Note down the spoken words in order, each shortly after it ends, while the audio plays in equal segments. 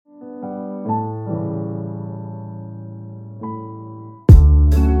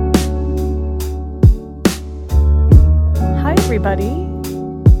everybody.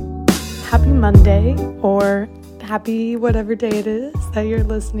 Happy Monday, or happy whatever day it is that you're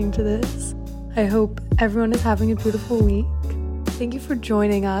listening to this. I hope everyone is having a beautiful week. Thank you for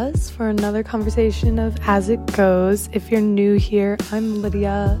joining us for another conversation of As It Goes. If you're new here, I'm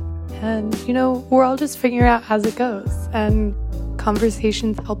Lydia, and we're all just figuring out as it goes, and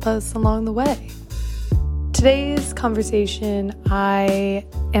conversations help us along the way. Today's conversation, I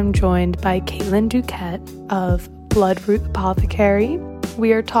am joined by Caitlin Duquette of Bloodroot Apothecary.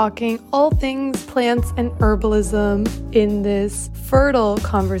 We are talking all things plants and herbalism in this fertile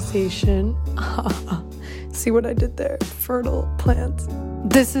conversation. See what I did there? Fertile plants.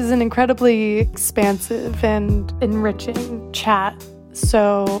 This is an incredibly expansive and enriching chat,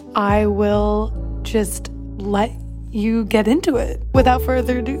 so I will just let you get into it without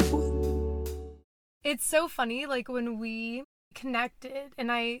further ado. It's so funny, like when we connected and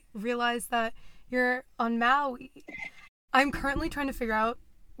I realized that you're on Maui. I'm currently trying to figure out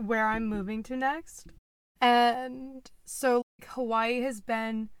where I'm moving to next. And so Hawaii has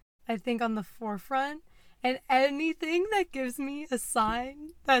been, I think, on the forefront. And anything that gives me a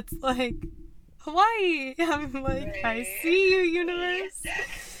sign that's like, Hawaii, I'm like, I see you, universe.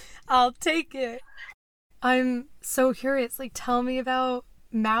 I'll take it. I'm so curious. Like, tell me about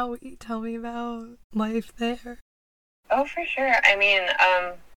Maui. Tell me about life there. Oh, for sure. I mean,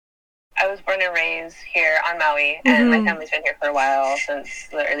 I was born and raised here on Maui, and my family's been here for a while, since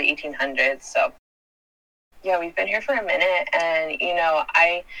the early 1800s. So, yeah, we've been here for a minute, and,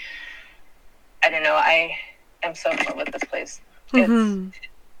 I don't know, I am so in love with this place.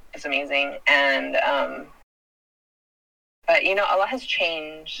 It's amazing, and, but, a lot has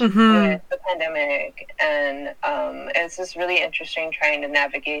changed with the pandemic, and it's just really interesting trying to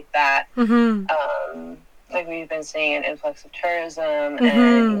navigate that. Like, we've been seeing an influx of tourism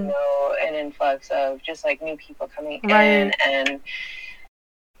and, an influx of just, like, new people coming in, and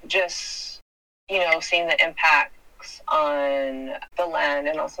just, seeing the impacts on the land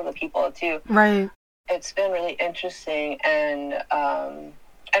and also the people, too. Right. It's been really interesting, and, I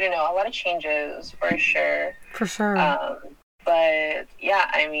don't know, a lot of changes, for sure. For sure. But, yeah,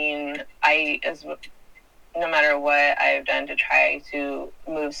 I mean, no matter what I've done to try to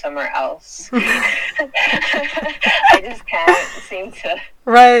move somewhere else, I just can't seem to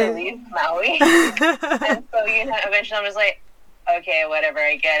leave Maui. And so, eventually I'm just like, okay, whatever,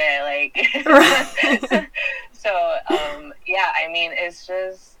 I get it. Like, so, yeah, I mean, it's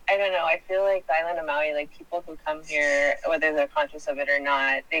just, I don't know, I feel like the island of Maui, like, people who come here, whether they're conscious of it or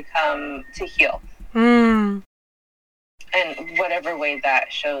not, they come to heal. And whatever way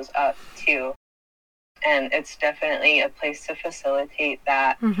that shows up, too. And it's definitely a place to facilitate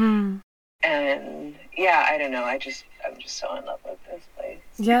that. And yeah, I don't know. I'm just so in love with this place.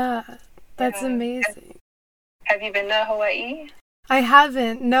 Yeah, that's amazing. Have you been to Hawaii? I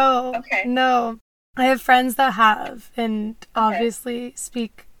haven't. No. Okay. No. I have friends that have, and obviously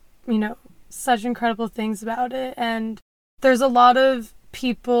speak, such incredible things about it. And there's a lot of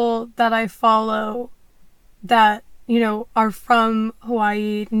people that I follow that are from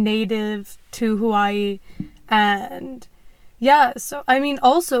Hawaii, native to Hawaii. And yeah, so I mean,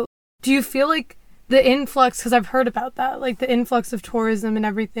 also, do you feel like the influx, because I've heard about that, like the influx of tourism and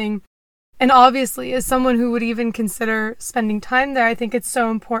everything, and obviously as someone who would even consider spending time there, I think it's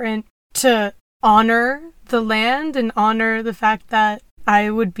so important to honor the land and honor the fact that I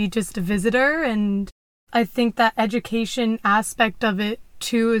would be just a visitor. And I think that education aspect of it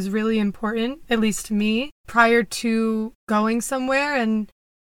too is really important, at least to me, prior to going somewhere. And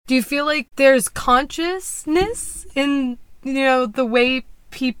do you feel like there's consciousness in, the way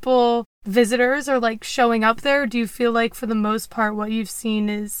visitors are like showing up there? Do you feel like for the most part what you've seen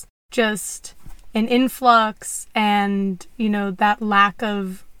is just an influx and, that lack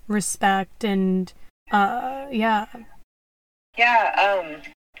of respect and, yeah. Yeah,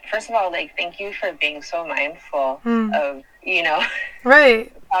 first of all, like, thank you for being so mindful of,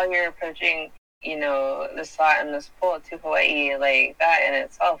 how you're approaching, the slot and this pull to Hawaii. Like, that in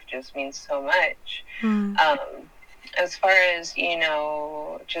itself just means so much. As far as,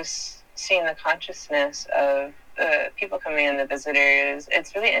 just seeing the consciousness of the people coming in, the visitors,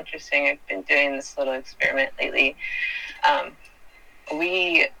 it's really interesting. I've been doing this little experiment lately. I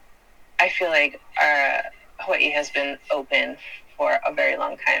feel like Hawaii has been open for a very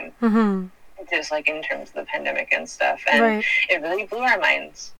long time. Just like in terms of the pandemic and stuff. And it really blew our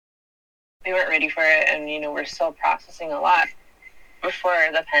minds. We weren't ready for it, and, we're still processing a lot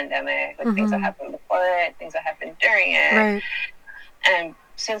before the pandemic, like things that happened before it, things that happened during it. And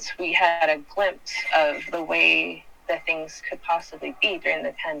since we had a glimpse of the way that things could possibly be during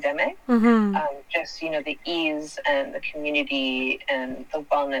the pandemic. Just, you know, the ease and the community and the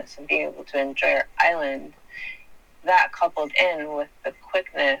wellness and being able to enjoy our island, that coupled in with the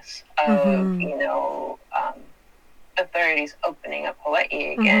quickness of, you know, authorities opening up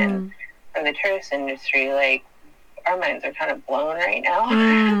Hawaii again for the tourist industry, like, our minds are kind of blown right now.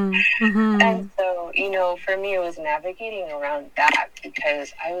 And so, you know, for me, it was navigating around that,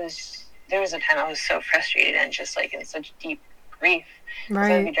 because there was a time I was so frustrated and just like in such deep grief.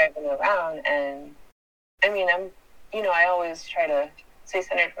 Right. I'd be driving around, and I mean, I always try to stay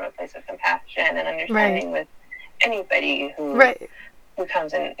centered from a place of compassion and understanding with anybody who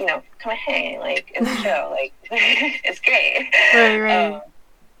comes in, you know, come and hang, like, it's a show, like, it's great. Right.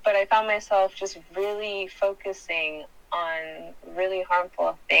 But I found myself just really focusing on really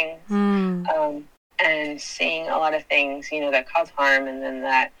harmful things, and seeing a lot of things, you know, that cause harm, and then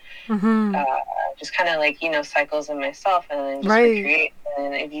that just kind of like, you know, cycles in myself, and then just recreate,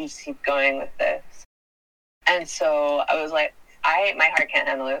 and if you just keep going with this. And so I was like, my heart can't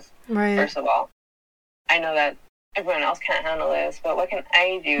handle this, first of all. I know that everyone else can't handle this, but what can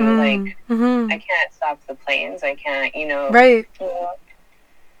I do? Like, I can't stop the planes. I can't, you know. You know,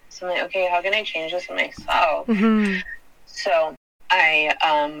 so I'm like, okay, how can I change this in myself? So I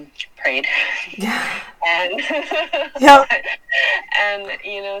prayed. And, and,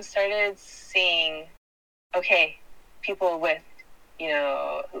 you know, started seeing, okay, people with, you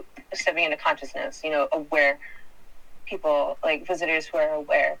know, stepping into consciousness, you know, aware people, like visitors who are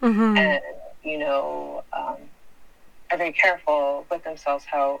aware, and, you know, are very careful with themselves,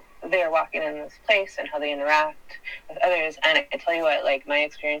 how they are walking in this place and how they interact with others. And I tell you what, like, my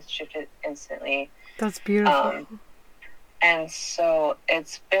experience shifted instantly. That's beautiful. And so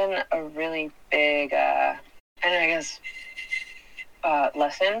it's been a really big,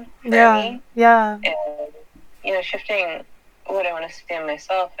 lesson for me. Yeah. And, you know, shifting what I want to see in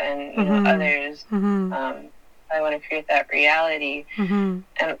myself and, you know, others. I want to create that reality. And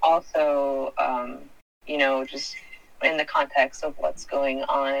also, you know, just in the context of what's going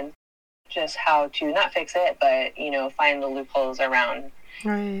on, just how to not fix it, but, you know, find the loopholes around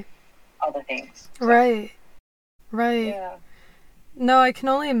all the things. So. Right. Yeah. No, I can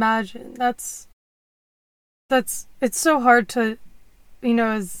only imagine. That's it's so hard to, you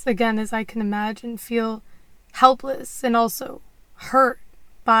know, as I can imagine, feel helpless and also hurt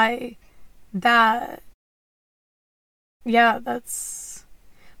by that. Yeah, but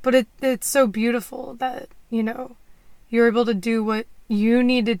it's so beautiful that, you know, you're able to do what you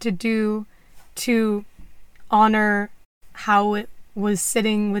needed to do to honor how it was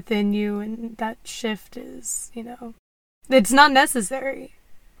sitting within you, and that shift is, you know, it's not necessary,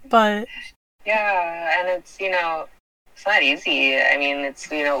 but... Yeah, and it's, you know, it's not easy. I mean, it's,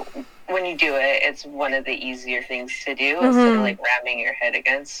 you know, when you do it, it's one of the easier things to do instead of, like, ramming your head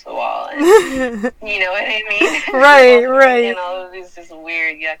against the wall, and you know what I mean? Right. And all of these just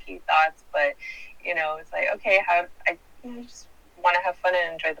weird, yucky thoughts, but, you know, it's like, okay, I just want to have fun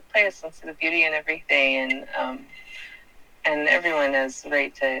and enjoy the place and see the beauty and everything, and everyone has the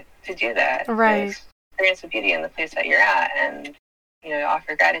right to do that. Right. Experience the beauty in the place that you're at, and, you know,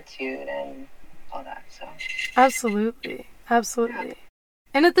 offer gratitude and all that. So absolutely. Yeah.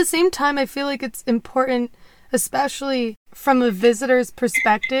 And at the same time, I feel like it's important, especially from a visitor's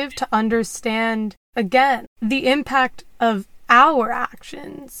perspective, to understand, again, the impact of our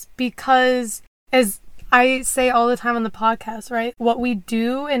actions, because as I say all the time on the podcast, right, what we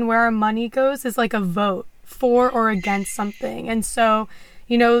do and where our money goes is like a vote for or against something. And so,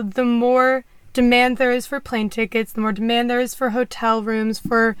 you know, the more demand there is for plane tickets, the more demand there is for hotel rooms,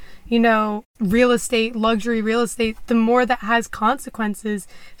 for, you know, real estate, luxury real estate, the more that has consequences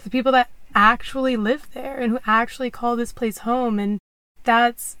for the people that actually live there and who actually call this place home. And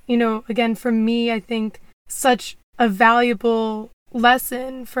that's, you know, again, for me, I think such a valuable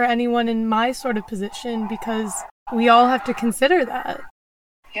lesson for anyone in my sort of position, because we all have to consider that.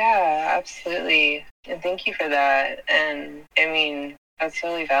 Yeah, absolutely. And thank you for that. And I mean, that's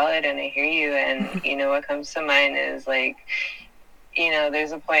totally valid, and I hear you. And, you know, what comes to mind is, like, you know,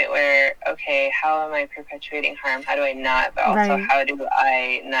 there's a point where, okay, how am I perpetuating harm? How do I not? But also, how do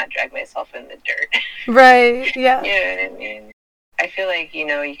I not drag myself in the dirt? Right, yeah. You know what I mean? I feel like, you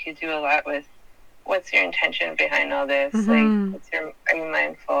know, you could do a lot with what's your intention behind all this? Like, are you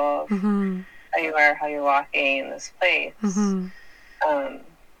mindful of how you're walking in this place?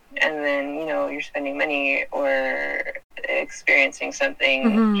 And then, you know, you're spending money or experiencing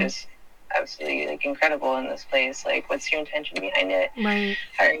something just absolutely, like, incredible in this place. Like, what's your intention behind it? Right.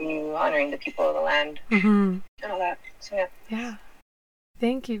 How are you honoring the people of the land? And all that. So, yeah. Yeah.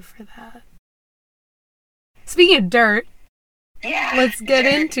 Thank you for that. speaking of dirt, let's get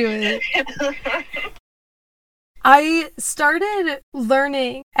into it. I started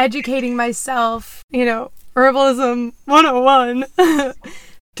educating myself, Herbalism 101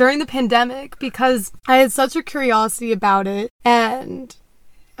 during the pandemic because I had such a curiosity about it, and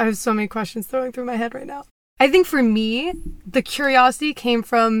I have so many questions throwing through my head right now. I think for me, the curiosity came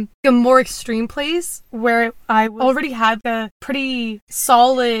from a more extreme place where I already had a pretty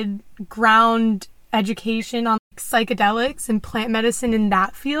solid ground education on psychedelics and plant medicine in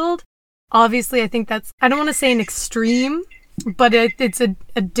that field. Obviously, I think I don't want to say an extreme, but it's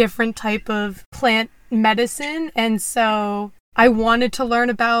a different type of plant medicine. And so I wanted to learn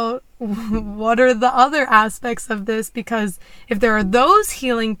about what are the other aspects of this, because if there are those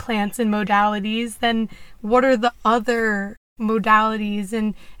healing plants and modalities, then what are the other modalities?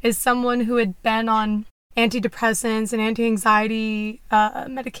 And as someone who had been on antidepressants and anti-anxiety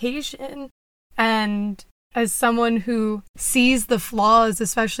medication, and as someone who sees the flaws,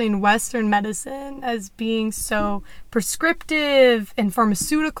 especially in Western medicine, as being so prescriptive and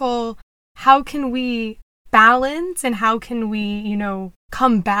pharmaceutical, how can we balance and how can we,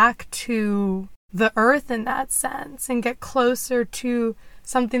 come back to the earth in that sense and get closer to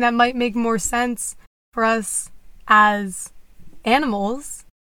something that might make more sense for us as animals?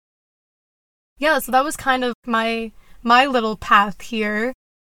 Yeah, so that was kind of my little path here.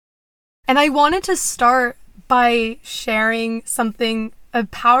 And I wanted to start by sharing a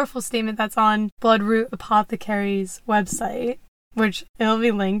powerful statement that's on Bloodroot Apothecary's website, which it'll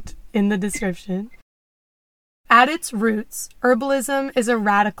be linked in the description. At its roots, herbalism is a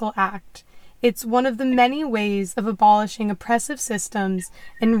radical act. It's one of the many ways of abolishing oppressive systems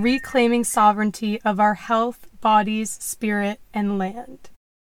and reclaiming sovereignty of our health, bodies, spirit, and land.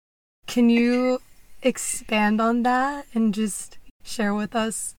 Can you expand on that and just share with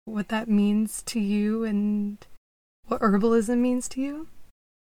us what that means to you and what herbalism means to you?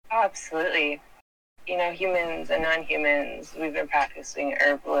 Oh, absolutely. Humans and non-humans, we've been practicing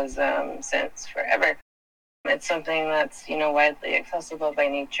herbalism since forever. It's something that's, widely accessible by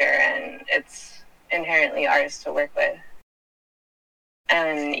nature, and it's inherently ours to work with.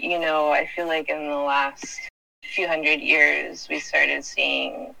 And, I feel like in the last few hundred years, we started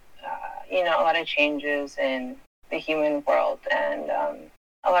seeing, a lot of changes in the human world. And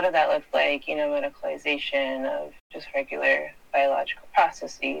a lot of that looked like, medicalization of just regular biological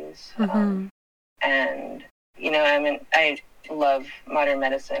processes. Mm-hmm. And, I love modern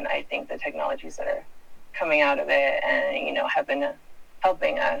medicine. I think the technologies that are coming out of it and, have been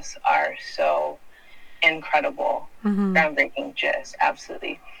helping us are so incredible, mm-hmm. groundbreaking, just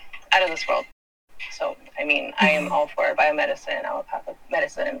absolutely out of this world. So, I am all for biomedicine, allopathic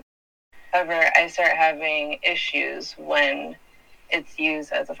medicine. However, I start having issues when it's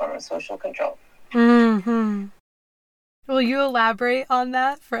used as a form of social control. Mm-hmm. Will you elaborate on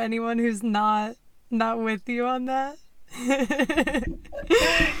that for anyone who's not with you on that?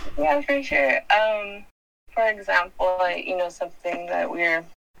 Yeah, for sure. For example, something that we're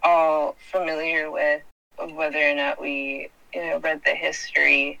all familiar with, whether or not we, read the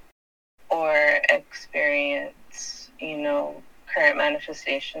history or experience, current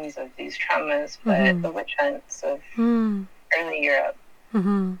manifestations of these traumas, but mm-hmm. the witch hunts of early Europe,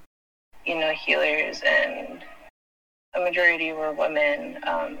 mm-hmm. Healers, and a majority were women,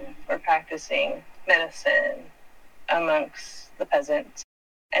 were practicing medicine amongst the peasants.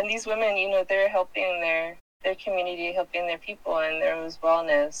 And these women, they're helping their community, helping their people, and there was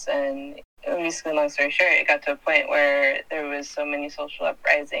wellness. And basically, long story short, it got to a point where there was so many social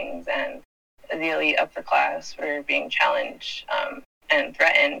uprisings, and the elite upper class were being challenged and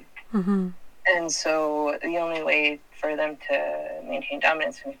threatened. Mm-hmm. And so the only way for them to maintain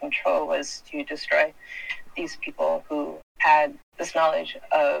dominance and control was to destroy these people who had this knowledge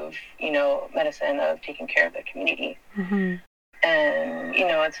of, medicine, of taking care of the community. Mm-hmm. And,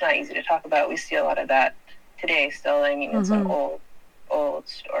 it's not easy to talk about. We see a lot of that today still. It's mm-hmm. an old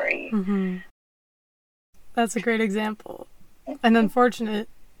story. Mm-hmm. That's a great example. An unfortunate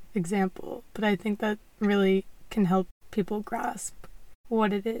example, but I think that really can help people grasp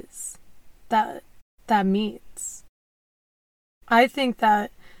what it is that means. I think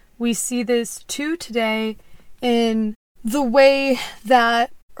that we see this too today in the way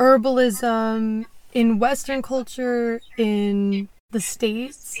that herbalism in Western culture, in the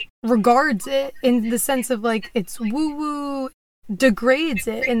States, regards it in the sense of like it's woo-woo, degrades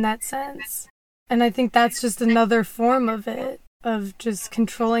it in that sense. And I think that's just another form of it, of just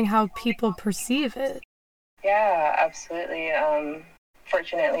controlling how people perceive it. Yeah, absolutely.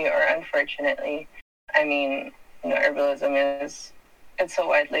 Fortunately or unfortunately, herbalism is it's so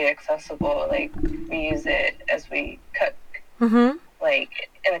widely accessible. Like, we use it as we cook. Mm-hmm. Like,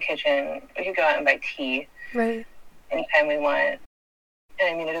 in the kitchen, we could go out and buy tea. Right. Anytime we want. And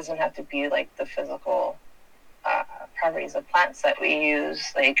I mean, it doesn't have to be like the physical properties of plants that we use.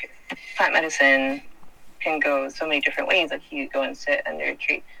 Like, plant medicine can go so many different ways. Like, you go and sit under a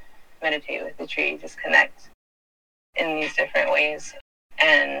tree, meditate with the tree, just connect in these different ways.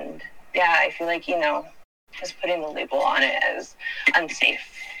 And yeah, I feel like, just putting the label on it as unsafe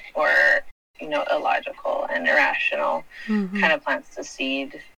or, illogical and irrational kind of plants the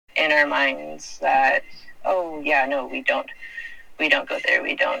seed in our minds that, oh yeah, no, we don't go there.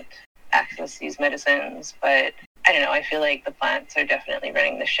 We don't access these medicines. But I don't know. I feel like the plants are definitely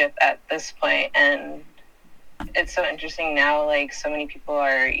running the ship at this point. And it's so interesting now, like, so many people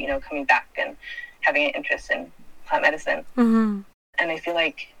are, coming back and having an interest in plant medicine. Mm-hmm. And I feel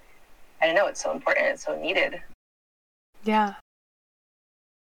like, I don't know, it's so important. It's so needed. Yeah.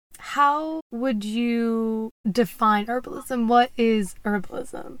 How would you define herbalism? What is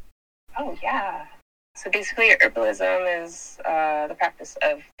herbalism? Oh, yeah. So basically, herbalism is the practice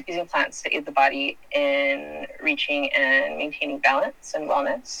of using plants to aid the body in reaching and maintaining balance and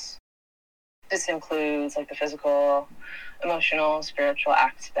wellness. This includes like the physical, emotional, spiritual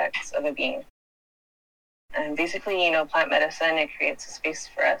aspects of a being. And basically, plant medicine, it creates a space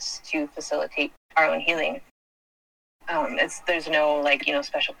for us to facilitate our own healing. There's no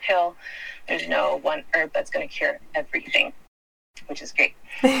special pill. There's no one herb that's going to cure everything, which is great.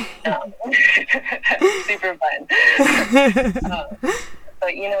 Super fun. But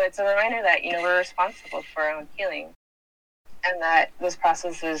it's a reminder that we're responsible for our own healing, and that this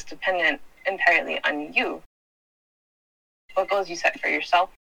process is dependent entirely on you. What goals you set for yourself,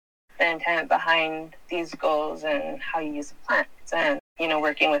 the intent behind these goals, and how you use the plants, and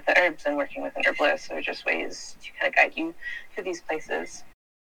working with the herbs and working with an herbalist are just ways to kind of guide you to these places.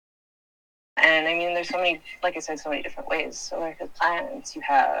 And I mean, there's so many, like I said, so many different ways. So like with plants, you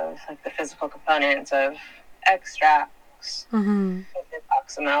have like the physical components of extracts,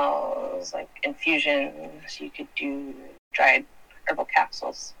 oxymels, like infusions. You could do dried herbal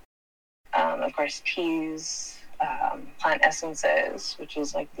capsules. Of course, teas, plant essences, which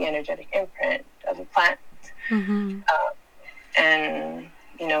is like the energetic imprint of a plant. And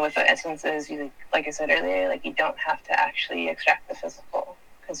with the essences, like I said earlier, like you don't have to actually extract the physical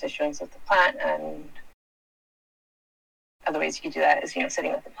constituents of the plant. And other ways you can do that is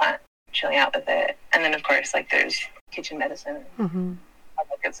sitting with the plant, chilling out with it. And then of course, like there's kitchen medicine, all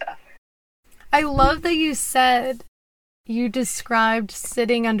that good stuff. I love that you described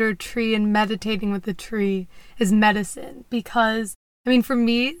sitting under a tree and meditating with the tree as medicine, because I mean, for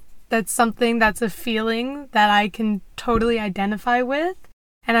me, that's a feeling that I can totally identify with,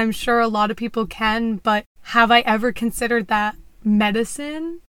 and I'm sure a lot of people can, but have I ever considered that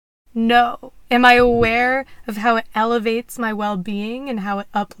medicine? No. Am I aware of how it elevates my well-being and how it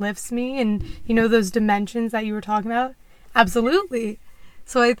uplifts me and, those dimensions that you were talking about? Absolutely.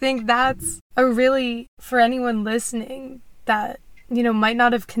 So I think that's a really, for anyone listening that, might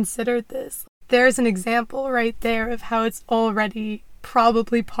not have considered this, there's an example right there of how it's already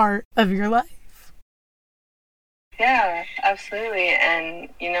probably part of your life. Yeah, absolutely. And,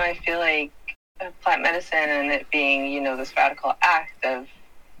 I feel like plant medicine and it being, this radical act of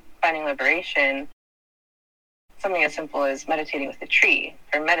finding liberation, something as simple as meditating with a tree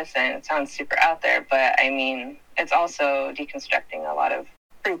for medicine, it sounds super out there, but I mean, it's also deconstructing a lot of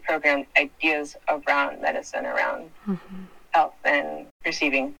pre-programmed ideas around medicine, around health and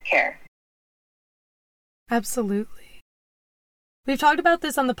receiving care. Absolutely. We've talked about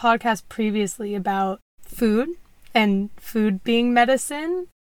this on the podcast previously about food and food being medicine.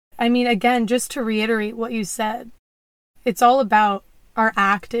 I mean, again, just to reiterate what you said, it's all about our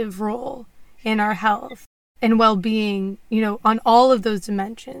active role in our health and well-being, on all of those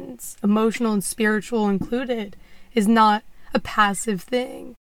dimensions, emotional and spiritual included, is not a passive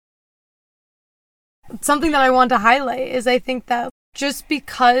thing. Something that I want to highlight is I think that just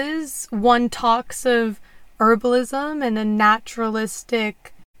because one talks of herbalism and a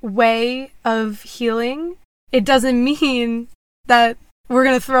naturalistic way of healing, it doesn't mean that we're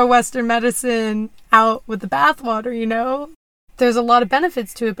going to throw Western medicine out with the bathwater, There's a lot of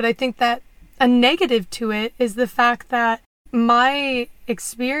benefits to it, but I think that a negative to it is the fact that my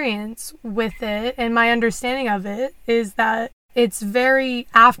experience with it and my understanding of it is that it's very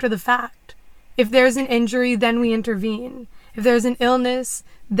after the fact. If there's an injury, then we intervene. If there's an illness,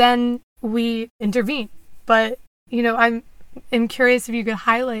 then we intervene. But, I'm curious if you could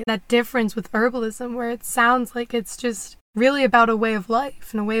highlight that difference with herbalism, where it sounds like it's just really about a way of life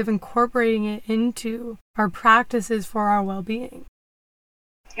and a way of incorporating it into our practices for our well-being.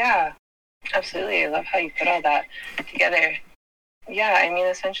 Yeah, absolutely. I love how you put all that together. Yeah, I mean,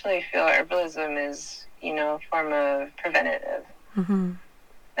 essentially, I feel herbalism is, a form of preventative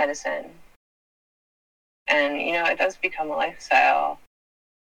medicine. And, it does become a lifestyle,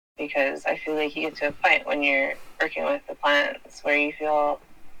 because I feel like you get to a point when you're working with the plants where you feel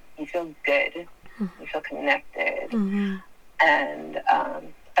good, you feel connected, and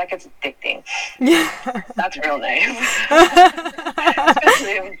that gets addicting. Yeah. That's real nice.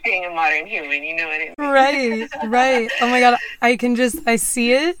 Especially being a modern human, you know what I mean? Right. Oh my God, I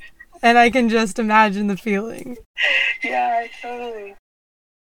see it, and I can just imagine the feeling. Yeah, totally.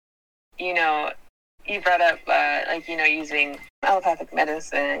 You brought up, using allopathic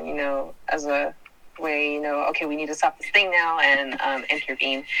medicine, as a way, okay, we need to stop this thing now and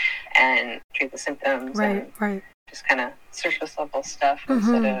intervene and treat the symptoms. Right. Just kind of surface level stuff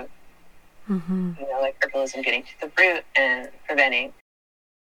instead of, like herbalism getting to the root and preventing.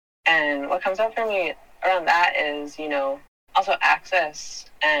 And what comes up for me around that is, also access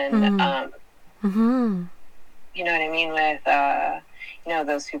and, you know what I mean, with,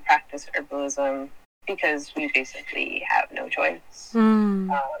 those who practice herbalism, because we basically have no choice.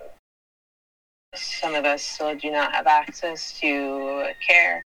 Some of us still do not have access to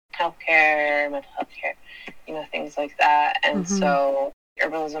care, healthcare, mental health care, things like that. And so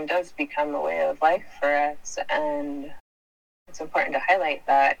herbalism does become a way of life for us. And it's important to highlight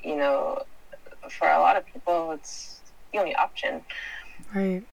that, for a lot of people, it's the only option.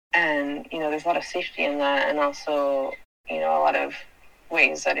 Right. And, there's a lot of safety in that, and also, a lot of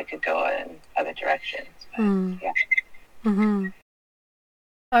ways that it could go in other directions. But, yeah.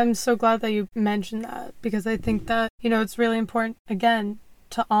 I'm so glad that you mentioned that, because I think that, it's really important, again,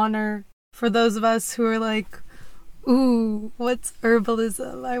 to honor for those of us who are like, ooh, what's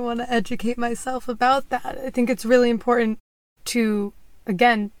herbalism? I want to educate myself about that. I think it's really important to,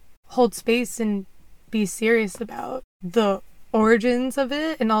 again, hold space and be serious about the origins of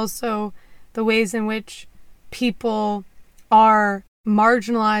it, and also the ways in which people are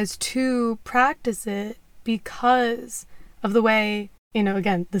marginalized to practice it because of the way,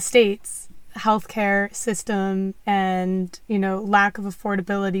 again, the state's healthcare system and, lack of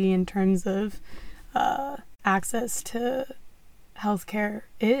affordability in terms of access to healthcare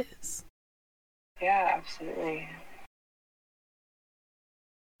is. Yeah, absolutely.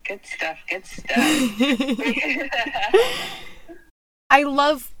 Good stuff. I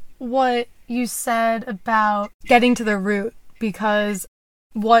love what you said about getting to the root, because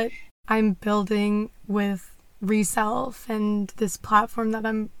what I'm building with Reself and this platform that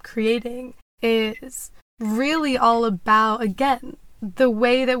I'm creating is really all about, again, the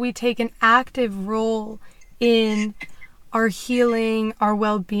way that we take an active role in our healing, our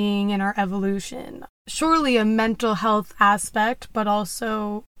well-being, and our evolution. Surely a mental health aspect, but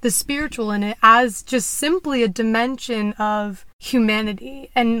also the spiritual in it as just simply a dimension of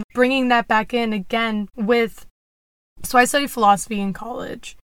humanity, and bringing that back in again with... So I studied philosophy in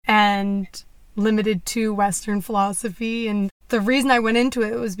college and limited to Western philosophy, and the reason I went into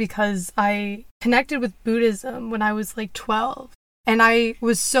it was because I connected with Buddhism when I was like 12, and I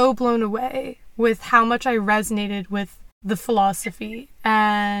was so blown away with how much I resonated with the philosophy,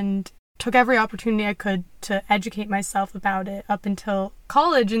 and took every opportunity I could to educate myself about it up until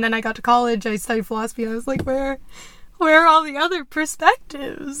college. And then I got to college, I studied philosophy, and I was like, where are all the other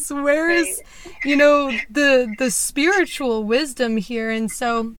perspectives? Where is, the spiritual wisdom here? And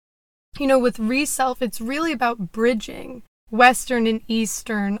so, with Reself, it's really about bridging Western and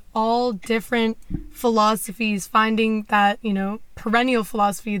Eastern, all different philosophies, finding that, perennial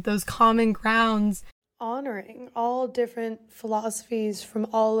philosophy, those common grounds. Honoring all different philosophies from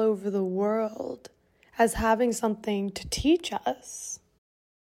all over the world as having something to teach us.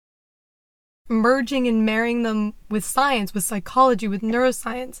 Merging and marrying them with science, with psychology, with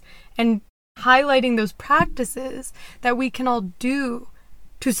neuroscience, and highlighting those practices that we can all do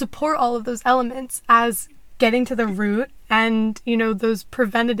to support all of those elements as getting to the root and, those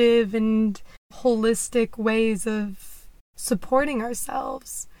preventative and holistic ways of supporting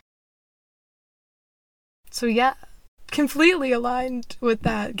ourselves. So yeah, completely aligned with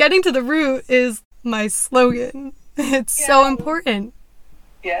that. Getting to the root is my slogan. It's so important.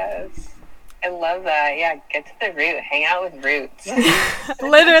 Yes. I love that. Yeah, get to the root. Hang out with roots.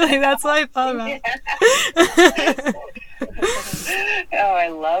 Literally, that's what I thought about. Oh, I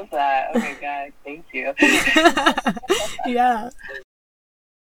love that. Oh my God, thank you. Yeah.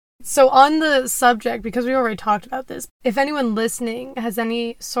 So on the subject, because we already talked about this, if anyone listening has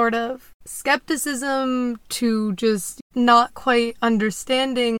any sort of skepticism to just not quite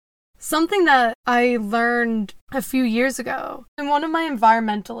understanding Something that I learned a few years ago in one of my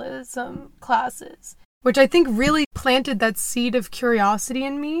environmentalism classes, which I think really planted that seed of curiosity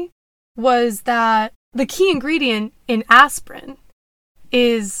in me, was that the key ingredient in aspirin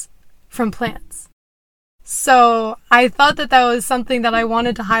is from plants. So I thought that that was something that I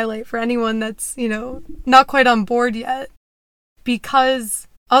wanted to highlight for anyone that's, not quite on board yet. Because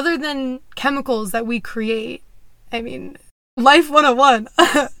other than chemicals that we create, I mean, Life 101,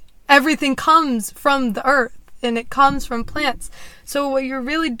 everything comes from the earth and it comes from plants. So what you're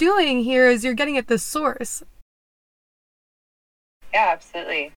really doing here is you're getting at the source. Yeah,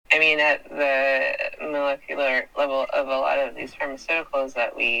 absolutely. I mean, at the molecular level of a lot of these pharmaceuticals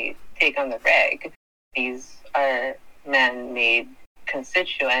that we take on the reg, these are man-made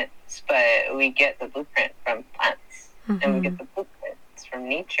constituents, but we get the blueprint from plants, and we get the blueprints from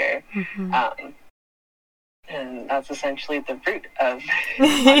nature. And that's essentially the root of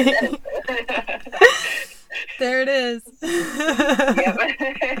medicine. There it is. Yep.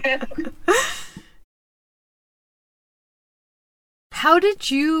 How did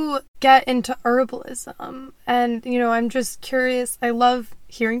you get into herbalism? And, I'm just curious. I love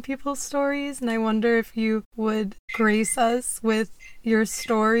hearing people's stories, and I wonder if you would grace us with your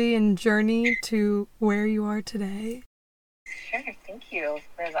story and journey to where you are today. Sure, thank you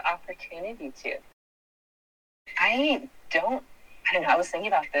for the opportunity to. I don't know, I was thinking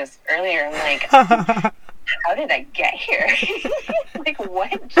about this earlier. I'm like, how did I get here? Like,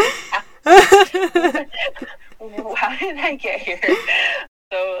 what just happened? How did I get here?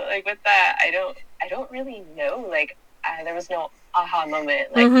 So, like, with that, I don't really know. Like, there was no aha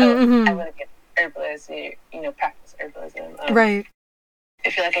moment. Like, I want to get herbalist, practice herbalism. Right. I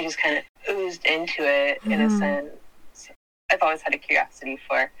feel like I just kind of oozed into it in a sense. I've always had a curiosity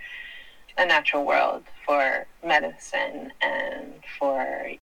for the natural world, for medicine, and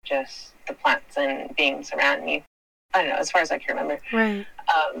for just the plants and beings around me. I don't know, as far as I can remember. Right.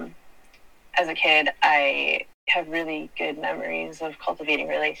 As a kid, I have really good memories of cultivating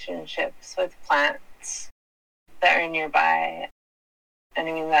relationships with plants that are nearby. And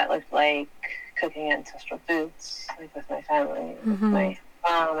I mean, that looked like cooking ancestral foods, like with my family, with my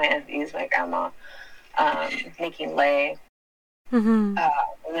mom, my aunties, my grandma, making lei. And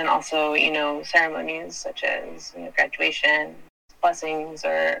then also, ceremonies such as graduation, blessings,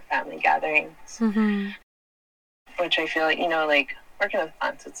 or family gatherings, which I feel like, like working with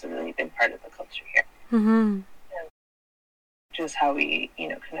plants, it's a really big part of the culture here. And just how we,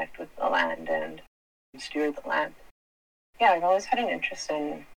 connect with the land and steward the land. Yeah, I've always had an interest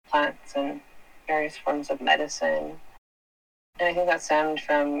in plants and various forms of medicine. And I think that stemmed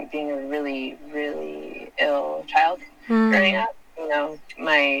from being a really, really ill child growing up.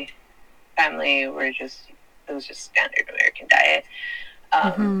 My family it was just standard American diet.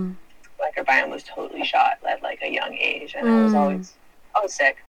 Microbiome was totally shot at like a young age, and I was always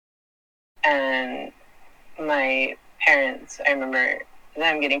sick. And my parents, I remember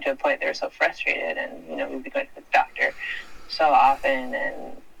them getting to a point they were so frustrated, and we'd be going to the doctor so often,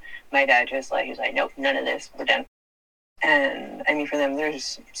 and my dad he was like, nope, none of this, we're done. And I mean, for them, they're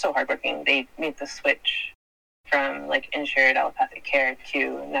just so hardworking. They made the switch from like insured allopathic care to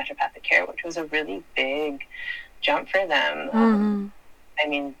naturopathic care, which was a really big jump for them. I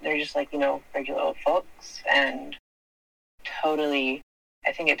mean, they're just like, regular old folks, and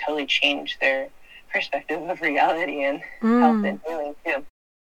I think it totally changed their perspective of reality and health and healing too.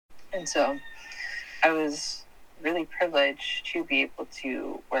 And so I was really privileged to be able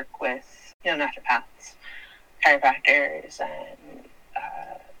to work with, naturopaths, chiropractors, and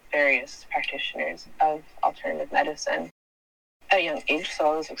various practitioners of alternative medicine at a young age,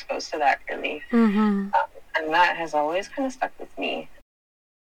 so I was exposed to that early. And that has always kind of stuck with me,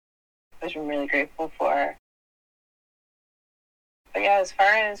 which I'm really grateful for. But yeah, as far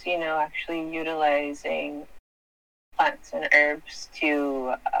as, actually utilizing plants and herbs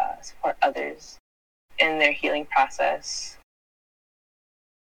to support others in their healing process,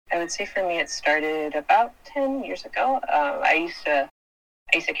 I would say for me it started about 10 years ago. I used to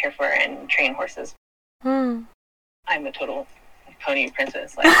care for and train horses. I'm a total pony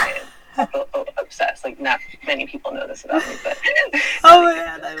princess. Like, I'm obsessed. Like, not many people know this about me, but oh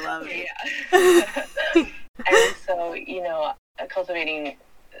man, I love it. Yeah. And so, cultivating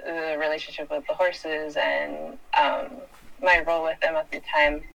the relationship with the horses and my role with them at the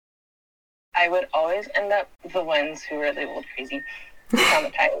time, I would always end up the ones who were labeled crazy,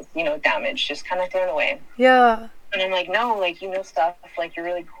 traumatized, damaged, just kind of thrown away. Yeah. And I'm like, no, like, stuff, like, you're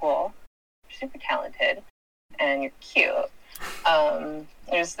really cool, you're super talented, and you're cute.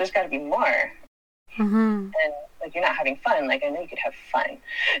 There's got to be more. And like, you're not having fun. Like, I know you could have fun.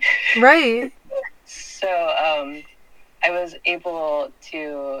 Right. So I was able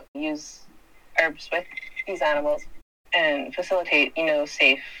to use herbs with these animals and facilitate,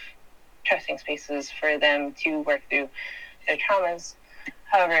 safe, trusting spaces for them to work through their traumas,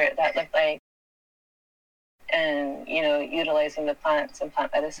 however that looked like. And, utilizing the plants and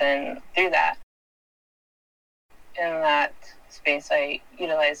plant medicine through that. In that space, I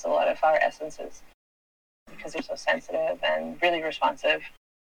utilized a lot of flower essences because they're so sensitive and really responsive.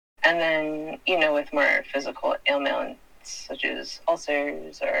 And then, with more physical ailments such as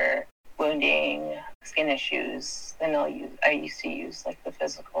ulcers or wounding, skin issues, then I used to use like the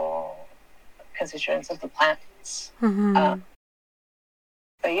physical constituents of the plants.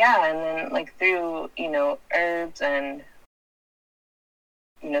 But yeah, and then like through, herbs and,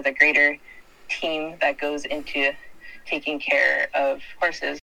 the greater team that goes into taking care of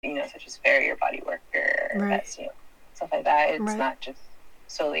horses, such as farrier, body worker, vets, stuff like that. It's not just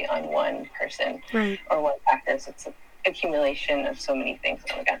solely on one person or one practice. It's an accumulation of so many things.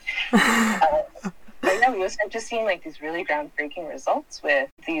 Oh my God. But yeah, we was just seeing like these really groundbreaking results with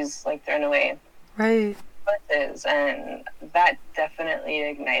these like thrown away horses, and that definitely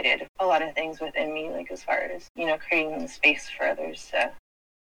ignited a lot of things within me, like as far as, creating the space for others to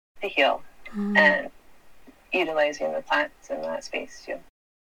heal and utilizing the plants in that space too.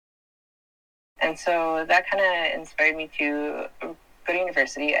 And so that kind of inspired me to go to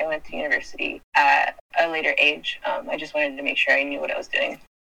university. I went to university at a later age. I just wanted to make sure I knew what I was doing,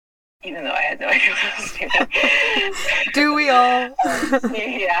 even though I had no idea what I was doing. Do we all?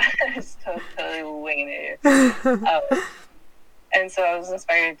 Yeah, I was totally winging it. And so I was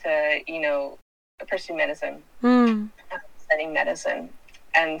inspired to, pursue medicine, studying medicine.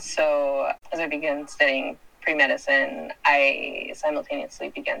 And so as I began studying pre-medicine, I simultaneously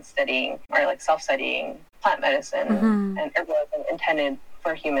began studying, or like self-studying, plant medicine and herbalism intended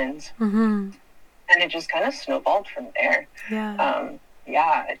for humans. And it just kind of snowballed from there.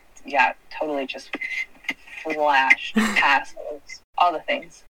 Totally just flashed past all the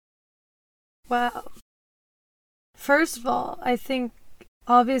things. Wow. First of all, I think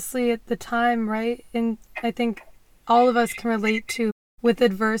obviously at the time, right, and I think all of us can relate to with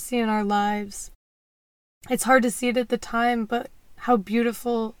adversity in our lives. It's hard to see it at the time, but how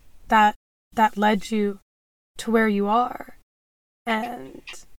beautiful that led you to where you are. And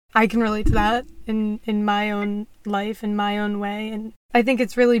I can relate to that in my own life, in my own way. And I think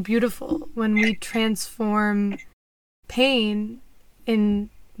it's really beautiful when we transform pain in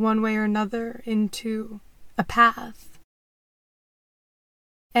one way or another into a path.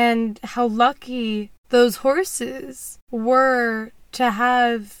 And how lucky those horses were to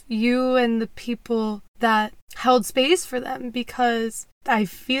have you and the people that held space for them, because I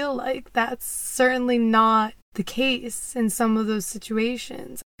feel like that's certainly not the case in some of those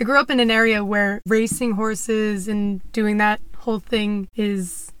situations. I grew up in an area where racing horses and doing that whole thing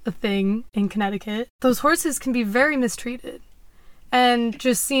is a thing in Connecticut. Those horses can be very mistreated and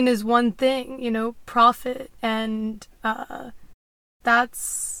just seen as one thing, profit. And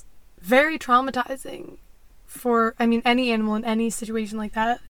that's very traumatizing for, any animal in any situation like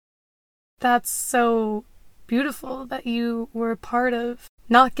that. That's so beautiful that you were a part of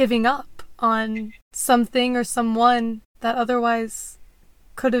not giving up on something or someone that otherwise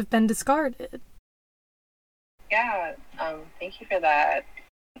could have been discarded. Yeah, thank you for that.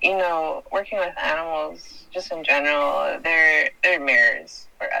 Working with animals, just in general, they're mirrors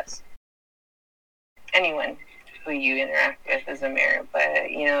for us. Anyone who you interact with is a mirror, but,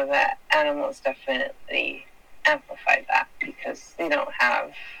 that animals definitely amplify that because they don't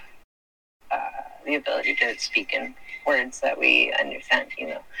have the ability to speak in words that we understand,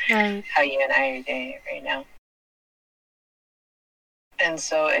 how you and I are doing it right now. And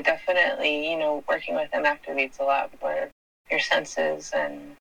so it definitely, working with them activates a lot more your senses.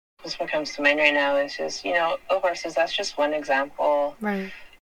 And just what comes to mind right now is just, the horses, that's just one example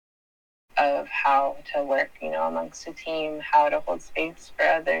of how to work, amongst a team, how to hold space for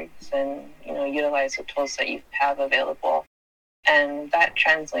others and, utilize the tools that you have available. And that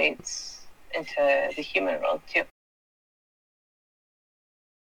translates into the human world too.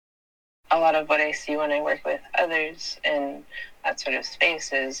 A lot of what I see when I work with others in that sort of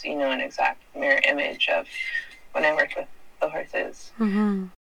space is, an exact mirror image of when I work with the horses.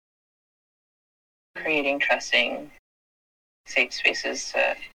 Creating trusting, safe spaces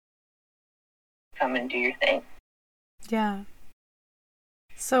to come and do your thing. Yeah.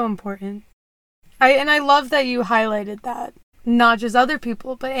 So important. I love that you highlighted that. Not just other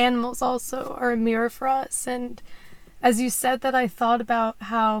people, but animals also are a mirror for us. And as you said that, I thought about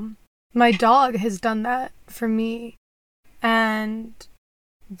how my dog has done that for me. And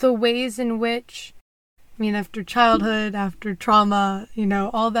the ways in which, I mean, after childhood, after trauma, you know,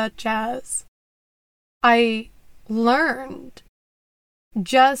 all that jazz, I learned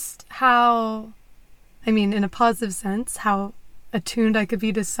just how, I mean, in a positive sense, how attuned I could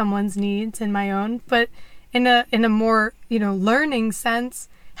be to someone's needs and my own, but in a more, you know, learning sense,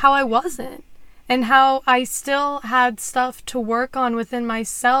 how I wasn't, and how I still had stuff to work on within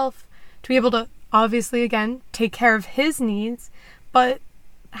myself to be able to, obviously, again, take care of his needs, but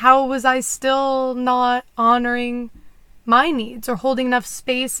how was I still not honoring my needs or holding enough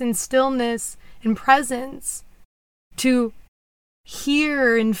space and stillness and presence to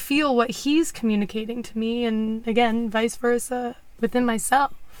hear and feel what he's communicating to me, and again, vice versa within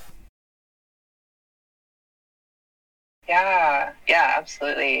myself. Yeah,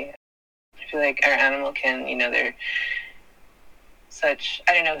 absolutely. I feel like our animal can, you know, they're such,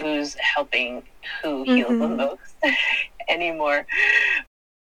 I don't know who's helping who heal the most anymore.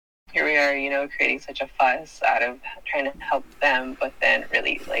 Here we are, you know, creating such a fuss out of trying to help them, but then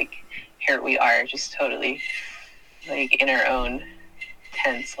really, like, here we are just totally, like, in our own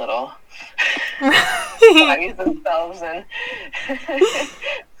tense little bodies themselves and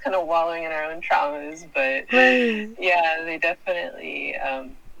kind of wallowing in our own traumas. But yeah, they definitely,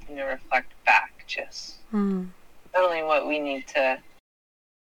 you know, reflect back just not only what we need to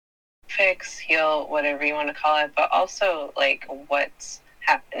fix, heal, whatever you want to call it, but also, like, what's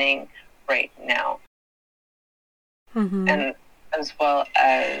happening right now. And as well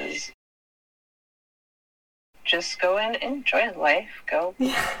as just go and enjoy life. Go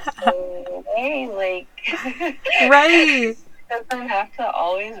away, like right. It doesn't have to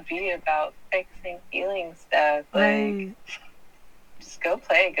always be about fixing, healing stuff. Like just go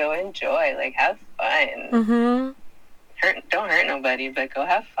play, go enjoy, like have fun. Don't hurt nobody, but go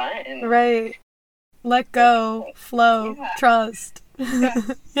have fun. Right. Let go, flow, trust.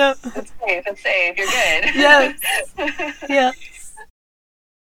 Yep. It's safe. You're good. Yes. Yes.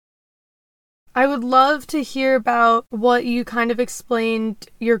 I would love to hear about what you kind of explained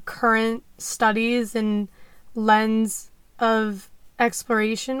your current studies and lens of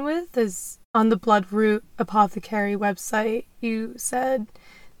exploration with. Is on the Bloodroot Apothecary website, you said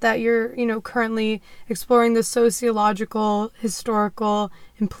that you're, you know, currently exploring the sociological, historical,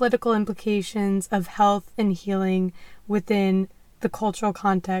 and political implications of health and healing within the cultural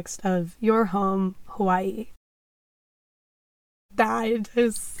context of your home, Hawaii. I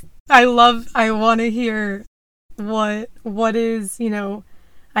want to hear what is, you know,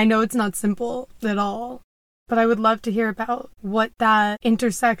 I know it's not simple at all, but I would love to hear about what that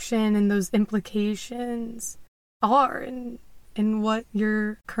intersection and those implications are, and what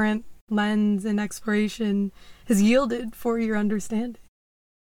your current lens and exploration has yielded for your understanding.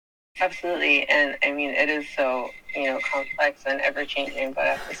 Absolutely. And I mean, it is so, you know, complex and ever-changing, but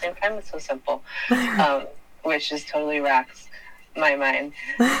at the same time, it's so simple, which just totally racks my mind.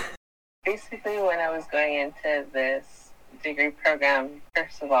 Basically, when I was going into this degree program,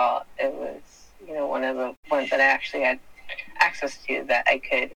 first of all, it was, you know, one of the ones that I actually had access to that I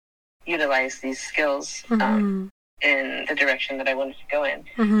could utilize these skills in the direction that I wanted to go in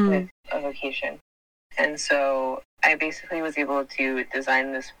with a vocation. And so I basically was able to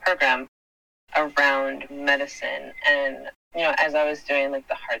design this program around medicine. And, you know, as I was doing like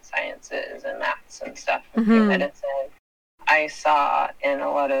the hard sciences and maths and stuff in medicine, I saw in a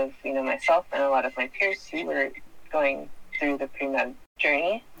lot of, you know, myself and a lot of my peers who were going through the pre-med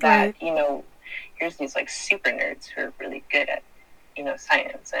journey that, you know, here's these like super nerds who are really good at, you know,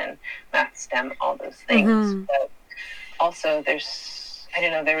 science and math, STEM, all those things. But also there's, I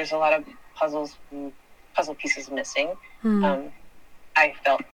don't know, there was a lot of puzzle pieces missing. I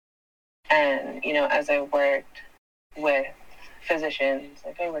felt, and, you know, as I worked with physicians,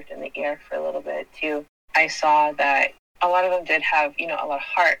 like I worked in the ER for a little bit too, I saw that a lot of them did have, you know, a lot of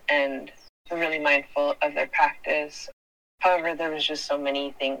heart and were really mindful of their practice. However, there was just so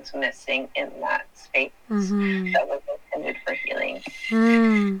many things missing in that space that was intended for healing,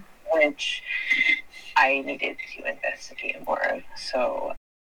 which I needed to investigate more of. So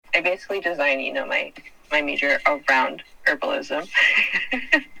I basically designed, you know, my major around herbalism.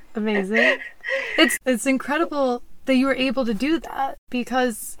 Amazing. It's incredible that you were able to do that,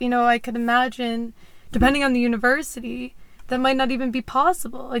 because, you know, I could imagine, depending on the university, that might not even be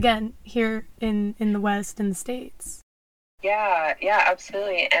possible, again, here in the West, in the States. Yeah,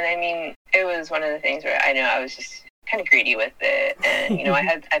 absolutely. And I mean, it was one of the things where I know I was just kind of greedy with it. And, you know, I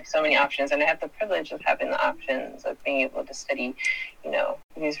had so many options, and I had the privilege of having the options of being able to study, you know,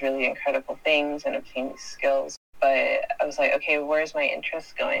 these really incredible things and obtain these skills. but I was like, okay, where's my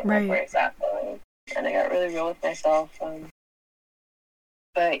interest going? Right. Like, where's that going? And I got really real with myself.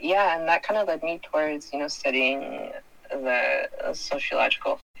 But yeah, and that kind of led me towards, studying the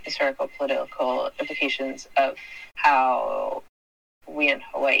sociological, historical, political implications of how we in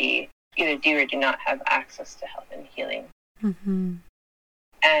Hawaii either do or do not have access to health and healing. Mm-hmm.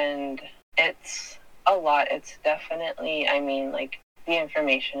 And it's a lot. It's definitely, the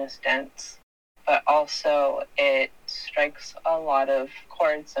information is dense, but also it strikes a lot of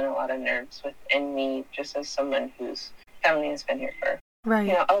chords and a lot of nerves within me, just as someone whose family has been here for, right.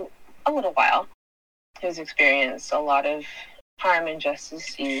 A little while, who's experienced a lot of harm and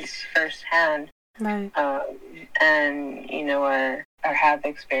injustices firsthand. Right. And, or have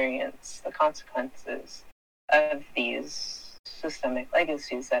experienced the consequences of these systemic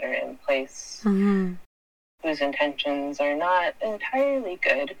legacies that are in place, mm-hmm. whose intentions are not entirely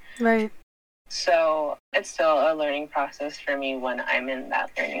good. Right. So it's still a learning process for me when I'm in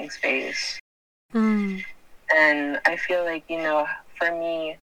that learning space. Mm. And I feel like, for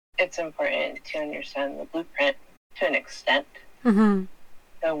me, it's important to understand the blueprint to an extent, mm-hmm.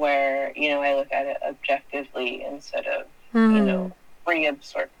 where, I look at it objectively instead of,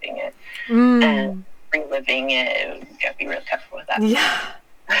 reabsorbing it and reliving it. You gotta be real careful with that. Yeah.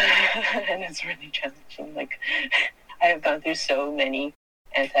 And it's really challenging. Like, I have gone through so many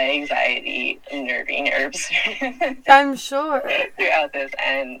anti-anxiety nerving herbs. I'm sure. Throughout this,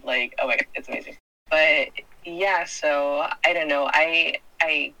 and oh my God, it's amazing. But yeah, so I don't know.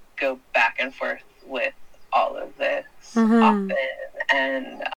 I go back and forth with all of this often,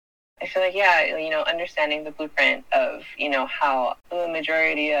 and I feel like, understanding the blueprint of, how the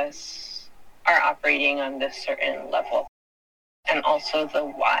majority of us are operating on this certain level, and also the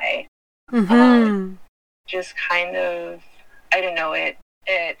why. Mm-hmm. Just kind of, I don't know, it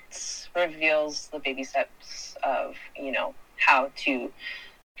reveals the baby steps of, how to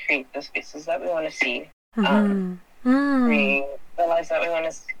create the spaces that we want to see, create the lives that we want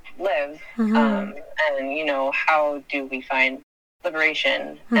to live, and, how do we find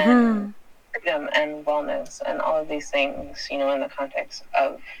liberation and freedom and wellness and all of these things, in the context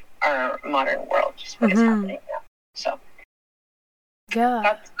of our modern world, just what is happening now. So yeah,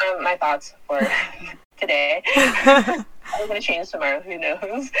 that's my thoughts for today. I'm going to change tomorrow, who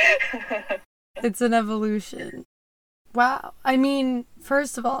knows? It's an evolution. Wow. I mean,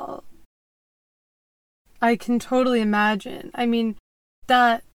 first of all, I can totally imagine. I mean,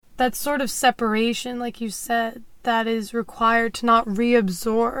 that sort of separation, like you said, that is required to not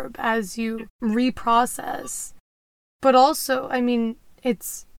reabsorb as you reprocess. But also, I mean,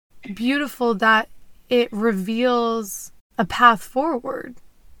 it's beautiful that it reveals a path forward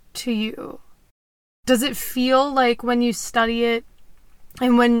to you. Does it feel like when you study it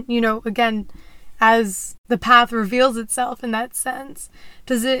and when, again, as the path reveals itself in that sense,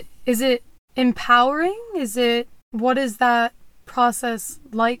 is it empowering? What is that process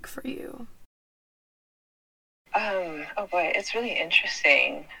like for you? Oh boy, it's really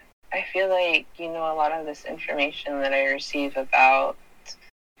interesting. I feel like, a lot of this information that I receive about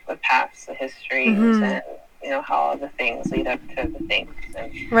the past, the histories, and, how all the things lead up to the things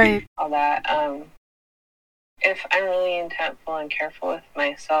and right. all that. If I'm really intentful and careful with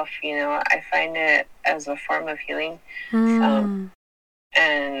myself, I find it as a form of healing. And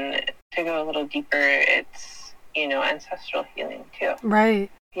to go a little deeper, it's, ancestral healing too.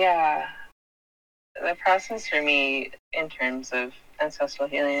 Right. Yeah. The process for me in terms of ancestral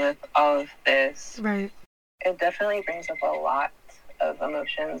healing with all of this, right, it definitely brings up a lot of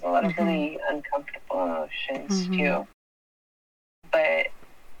emotions, a lot of really uncomfortable emotions too. But,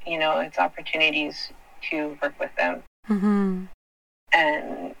 it's opportunities to work with them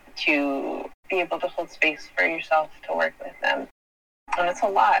and to be able to hold space for yourself to work with them. And it's a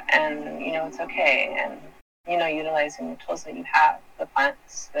lot, and, it's okay. And, utilizing the tools that you have, the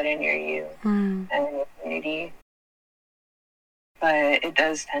plants that are near you and in your community. But it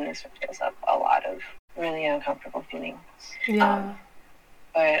does tend to surface up a lot of really uncomfortable feelings. Yeah.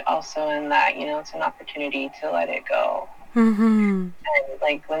 But also in that, it's an opportunity to let it go. And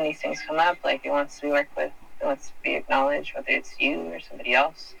when these things come up, it wants to be worked with, it wants to be acknowledged, whether it's you or somebody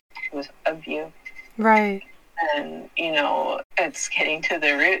else who is of you. Right. And, it's getting to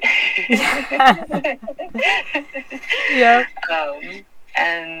the root. Yeah.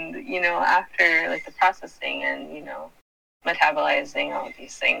 And, after, the processing and, metabolizing all of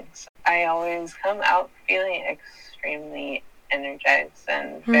these things, I always come out feeling extremely energized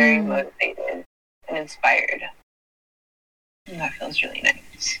and very motivated and inspired. And that feels really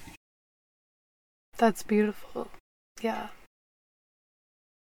nice. That's beautiful. Yeah.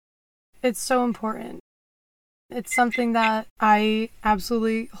 It's so important. It's something that I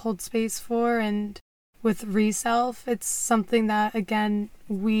absolutely hold space for, and with Reself, it's something that, again,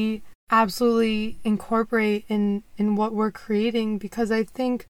 we absolutely incorporate in what we're creating, because I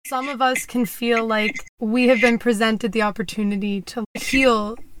think some of us can feel like we have been presented the opportunity to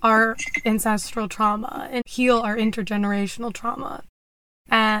heal our ancestral trauma and heal our intergenerational trauma.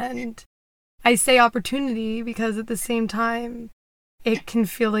 And I say opportunity because at the same time, it can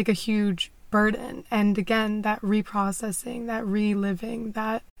feel like a huge burden. And again, that reprocessing, that reliving,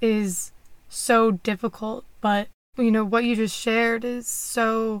 that is so difficult. But, what you just shared is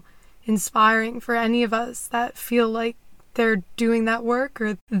so inspiring for any of us that feel like they're doing that work,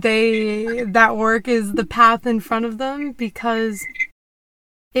 or that work is the path in front of them, because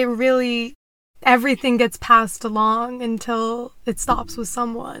it really, everything gets passed along until it stops with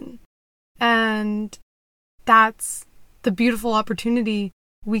someone. And that's the beautiful opportunity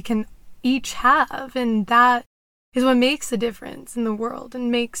we can each have. And that is what makes a difference in the world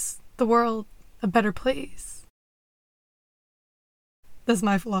and makes the world a better place. That's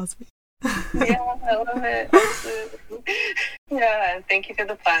my philosophy. Yeah, I love it. Absolutely. Yeah, and thank you to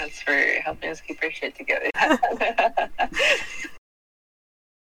the plants for helping us keep our shit together.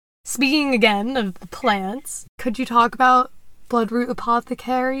 Speaking again of the plants, could you talk about Bloodroot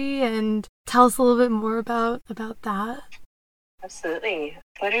Apothecary and tell us a little bit more about that? Absolutely.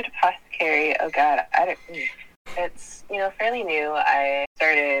 Bloodroot Apothecary, oh God, it's, fairly new. I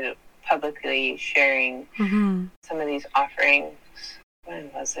started publicly sharing some of these offerings.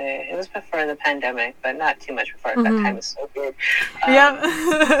 When was it? It was before the pandemic, but not too much before. That time was so weird. And,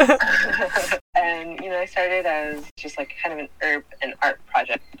 I started as just like kind of an herb and art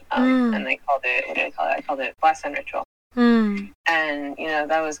project. And they called it, what did I call it? I called it Glass Sun Ritual. And,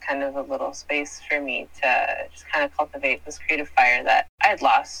 that was kind of a little space for me to just kind of cultivate this creative fire that I had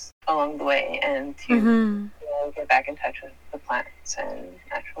lost along the way, and to get back in touch with the plants and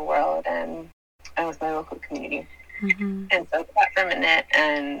natural world and with my local community. And so I did that for a minute,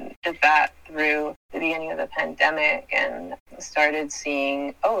 and did that through the beginning of the pandemic, and started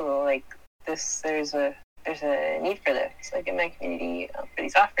seeing, there's a need for this, like in my community, for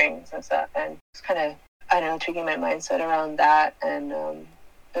these offerings and stuff. And just kind of, tweaking my mindset around that, and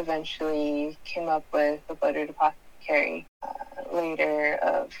eventually came up with the Bloodroot Apothecary later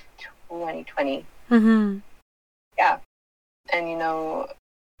of 2020. Yeah. And,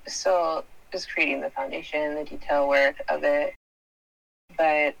 still just creating the foundation, the detail work of it.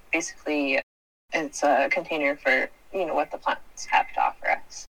 But basically, it's a container for, what the plants have to offer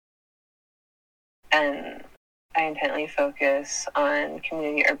us. And I intently focus on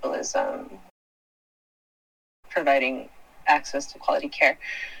community herbalism, providing access to quality care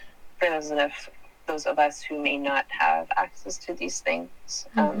for those of us who may not have access to these things.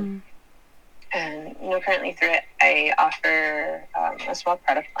 And, currently through it, I offer a small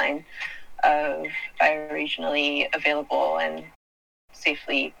product line of bioregionally available and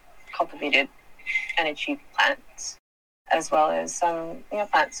safely cultivated and achieved plants, as well as some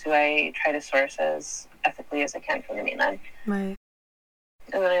plants who I try to source as ethically as I can from the mainland. Right.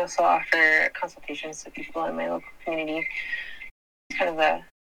 And then I also offer consultations to people in my local community. It's kind of the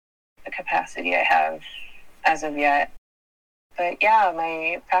capacity I have as of yet. But yeah,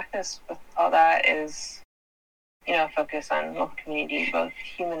 my practice with all that is focus on local community, both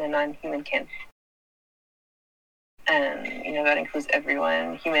human and non-human kin. And, that includes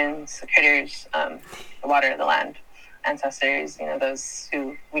everyone, humans, the critters, the water, the land, ancestors, those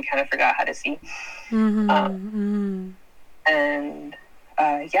who we kind of forgot how to see. And,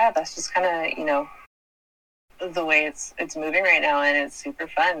 that's just kind of, the way it's moving right now, and it's super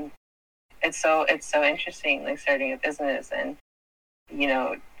fun. It's so interesting, like starting a business and,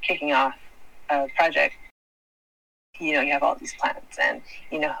 kicking off a project. You have all these plants and,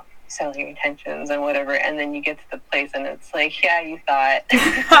 sell your intentions and whatever, and then you get to the place and it's like, yeah, you thought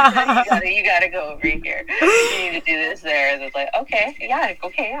you gotta go over here. You need to do this there. And it's like, okay,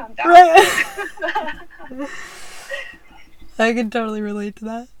 I'm down. Right. I can totally relate to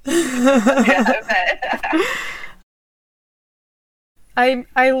that. Yeah,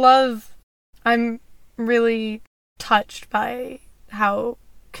 I bet. I'm really touched by how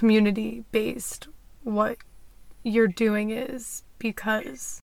community-based what you're doing is,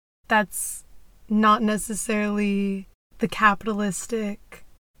 because that's not necessarily the capitalistic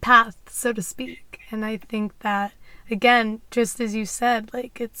path, so to speak. And I think that, again, just as you said,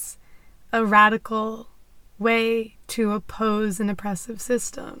 like, it's a radical way to oppose an oppressive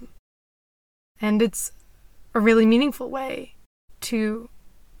system. And it's a really meaningful way to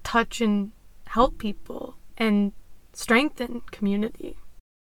touch and help people and strengthen community.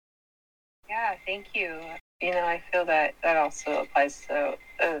 Yeah, thank you. I feel that also applies to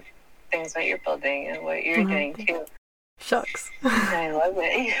things that you're building and what you're doing too. Shucks. I love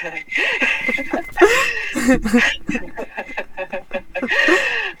it.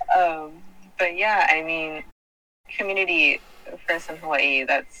 But yeah, I mean, community for us in Hawaii,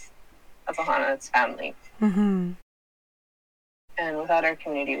 that's Ohana, it's family. Mm-hmm. And without our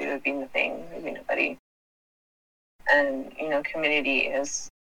community, we would be nothing, we would be nobody. And, community has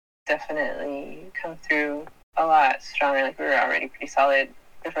definitely come through a lot stronger. Like, we were already pretty solid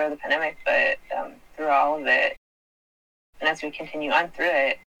before the pandemic, but through all of it, and as we continue on through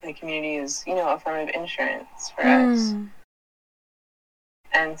it, the community is, a form of insurance for us.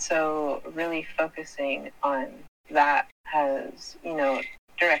 And so really focusing on that has,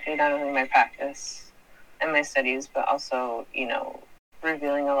 directed not only my practice and my studies, but also,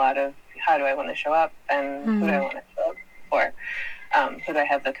 revealing a lot of how do I want to show up and who do I want to show up for, who do I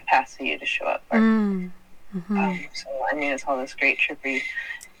have the capacity to show up for. So, I mean, it's all this great trippery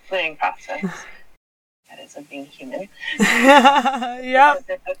learning process. That is of being human. Yeah.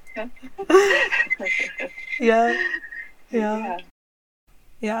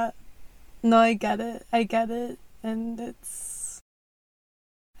 Yeah. No, I get it. And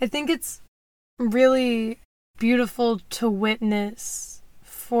I think it's really beautiful to witness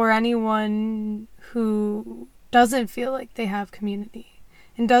for anyone who doesn't feel like they have community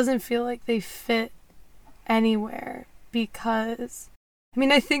and doesn't feel like they fit anywhere, because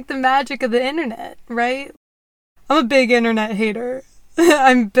I think the magic of the internet, right? I'm a big internet hater.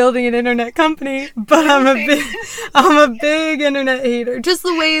 I'm building an internet company, but I'm a big internet hater. Just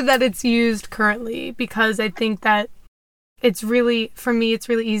the way that it's used currently, because I think that it's really, for me, it's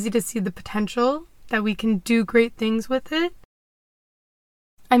really easy to see the potential that we can do great things with it.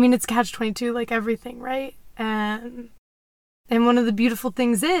 It's catch-22 like everything, right? And one of the beautiful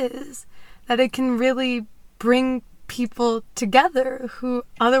things is that it can really bring people together who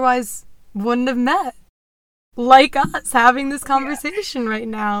otherwise wouldn't have met, like us having this conversation right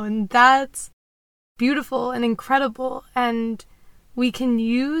now. And that's beautiful and incredible. And we can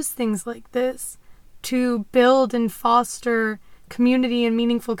use things like this to build and foster community and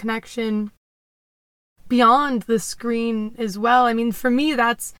meaningful connection beyond the screen as well. For me,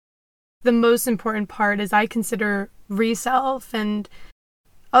 that's the most important part, is I consider reself, and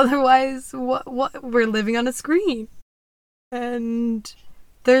otherwise what we're living on a screen. And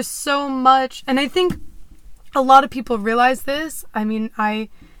there's so much, and I think a lot of people realize this. I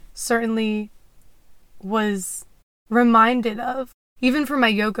certainly was reminded of, even for my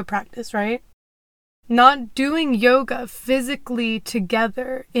yoga practice, right? Not doing yoga physically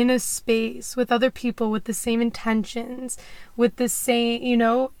together in a space with other people with the same intentions, with the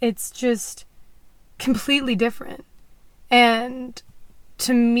same, it's just completely different. And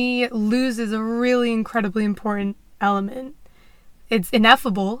to me, it loses a really incredibly important element. It's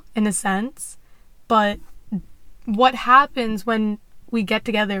ineffable in a sense, but what happens when we get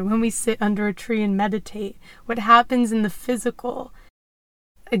together, when we sit under a tree and meditate, what happens in the physical,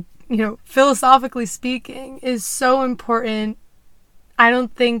 philosophically speaking, is so important. I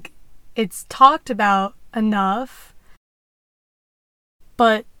don't think it's talked about enough,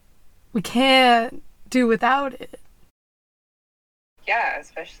 but we can't do without it. Yeah,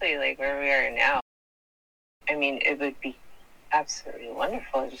 especially like where we are now. It would be absolutely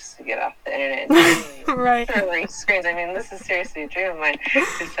wonderful just to get off the internet and right. Through screens. This is seriously a dream of mine,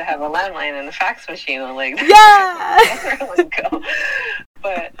 just to have a landline and a fax machine and go.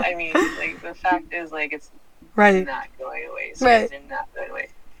 But the fact is, it's right. Not going away. Screens are not going away.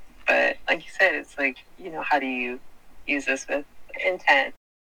 But like you said, it's how do you use this with intent?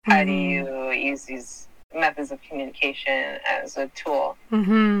 How do you use these methods of communication as a tool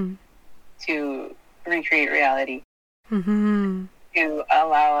to recreate reality? To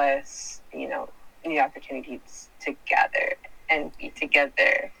allow us, the opportunities to gather and be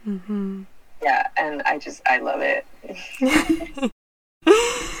together. Yeah, and I love it.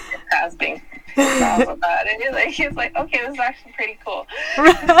 Grasping about it. It's like, okay, this is actually pretty cool.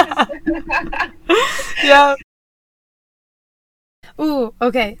 Yeah. Ooh,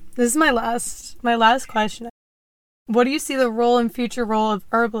 okay. This is my last question. What do you see the role and future role of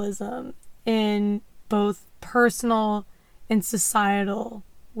herbalism in both personal and societal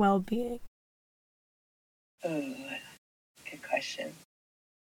well-being? Ooh, good question.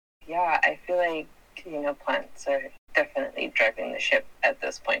 Yeah, I feel like, plants are definitely driving the ship at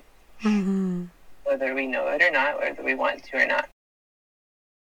this point. Whether we know it or not, whether we want to or not.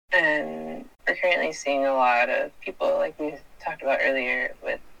 And we're currently seeing a lot of people, like we talked about earlier,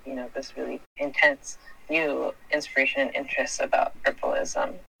 with, this really intense new inspiration and interest about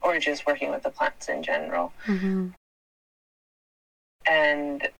herbalism, or or just working with the plants in general. Mm-hmm.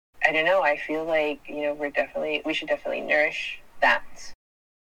 And I don't know, I feel like, you know, we should definitely nourish that.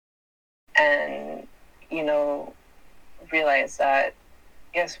 And, you know, realize that,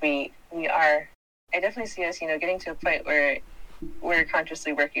 yes, we are, I definitely see us, you know, getting to a point where we're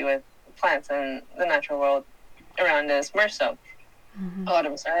consciously working with plants and the natural world around us more so. Mm-hmm. A lot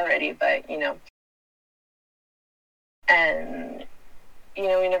of us are already, but, you know, and, you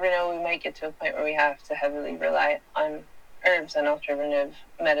know, we never know, we might get to a point where we have to heavily rely on herbs and alternative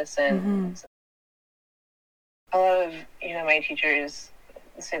medicines. Mm-hmm. A lot of, you know, my teachers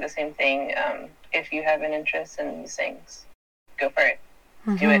say the same thing. If you have an interest in these things, go for it.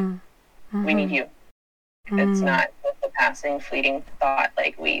 Mm-hmm. Do it. Mm-hmm. We need you. Mm-hmm. It's not just a passing, fleeting thought.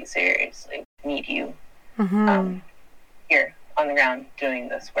 Like, we seriously need you here on the ground doing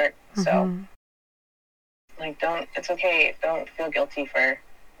this work. Mm-hmm. So, like, it's okay. Don't feel guilty for,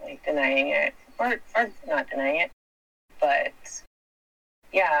 like, denying it or not denying it. But,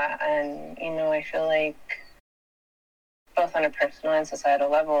 yeah, and, you know, I feel like both on a personal and societal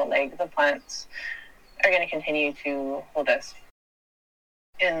level, like, the plants are going to continue to hold us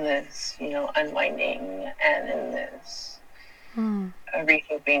in this, you know, unwinding and in this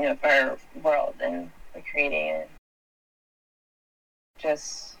reshaping of our world and recreating it.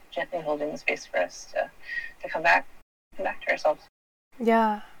 Just gently holding the space for us to come back to ourselves.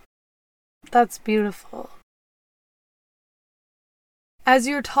 Yeah, that's beautiful. As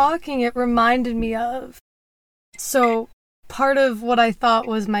you're talking, it reminded me of, so part of what I thought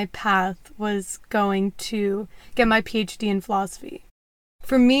was my path was going to get my PhD in philosophy.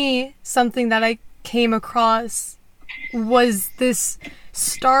 For me, something that I came across was this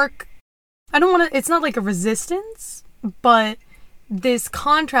stark, it's not like a resistance, but this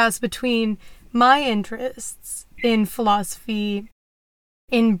contrast between my interests in philosophy,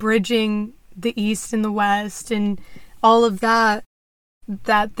 in bridging the East and the West, and all of that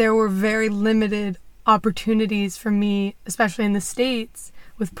there were very limited opportunities for me, especially in the States,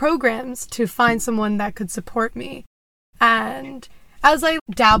 with programs to find someone that could support me. And as I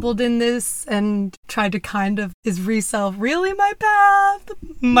dabbled in this and tried to kind of, is ReSelf really my path?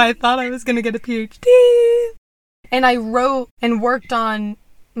 I thought I was going to get a PhD. And I wrote and worked on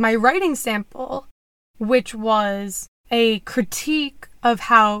my writing sample, which was a critique of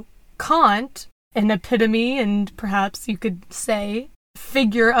how Kant, an epitome and perhaps you could say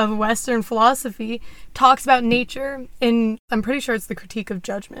figure of Western philosophy, talks about nature in, I'm pretty sure it's the Critique of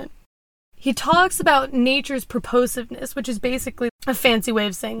Judgment. He talks about nature's purposiveness, which is basically a fancy way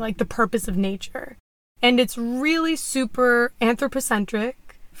of saying like the purpose of nature. And it's really super anthropocentric,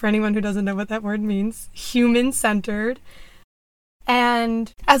 for anyone who doesn't know what that word means, human-centered.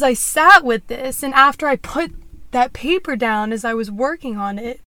 And as I sat with this, and after I put that paper down as I was working on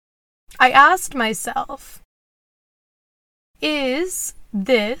it, I asked myself, is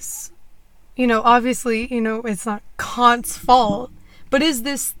this, you know, obviously, you know, it's not Kant's fault, but is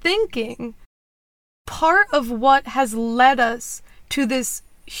this thinking part of what has led us to this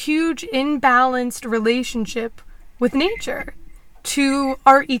huge imbalanced relationship with nature, to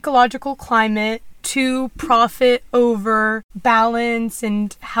our ecological climate, to profit over balance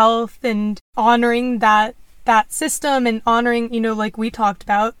and health and honoring that system and honoring, you know, like we talked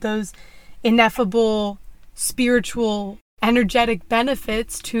about, those ineffable spiritual energetic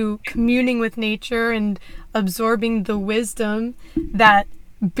benefits to communing with nature and absorbing the wisdom that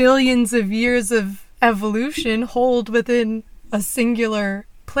billions of years of evolution hold within a singular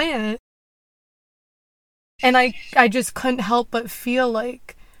planet. And I just couldn't help but feel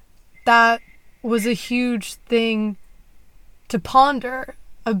like that was a huge thing to ponder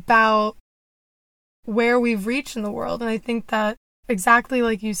about where we've reached in the world. And I think that exactly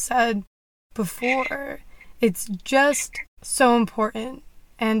like you said before, it's just so important,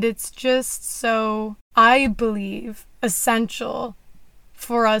 and it's just so, I believe, essential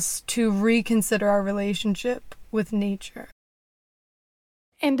for us to reconsider our relationship with nature.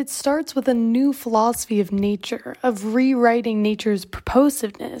 And it starts with a new philosophy of nature, of rewriting nature's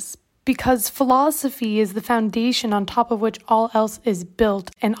purposiveness, because philosophy is the foundation on top of which all else is built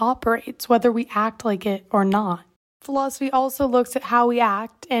and operates, whether we act like it or not. Philosophy also looks at how we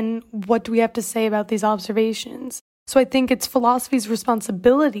act and what do we have to say about these observations. So I think it's philosophy's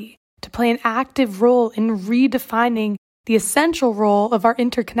responsibility to play an active role in redefining the essential role of our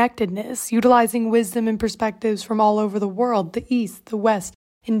interconnectedness, utilizing wisdom and perspectives from all over the world, the East, the West,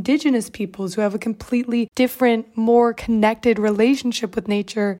 indigenous peoples who have a completely different, more connected relationship with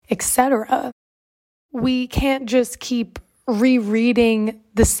nature, etc. We can't just keep rereading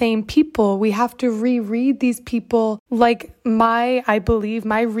the same people. We have to reread these people like I believe,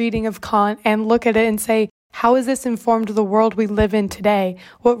 my reading of Kant, and look at it and say, how has this informed the world we live in today?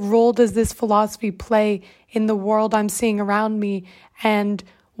 What role does this philosophy play in the world I'm seeing around me? And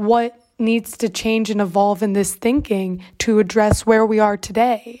what needs to change and evolve in this thinking to address where we are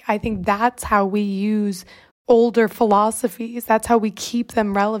today? I think that's how we use older philosophies. That's how we keep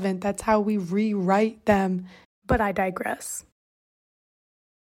them relevant. That's how we rewrite them. But I digress.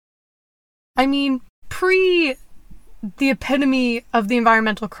 I mean, pre the epitome of the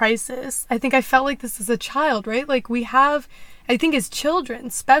environmental crisis, I think I felt like this as a child, right? Like we have, I think as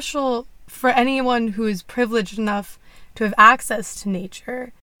children, special for anyone who is privileged enough to have access to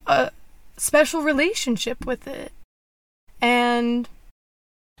nature, a special relationship with it. And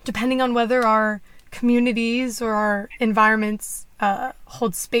depending on whether our communities or our environments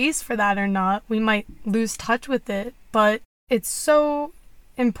hold space for that or not, we might lose touch with it. But it's so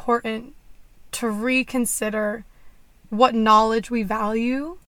important to reconsider what knowledge we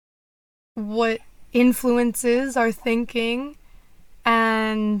value, what influences our thinking,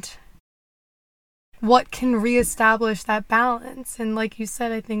 and what can reestablish that balance. And like you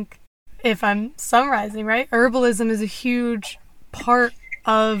said, I think, if I'm summarizing, right, herbalism is a huge part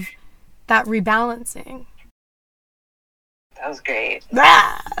of that rebalancing. That was great.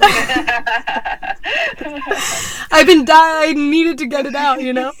 I needed to get it out,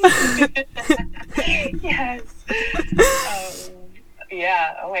 you know? Yes.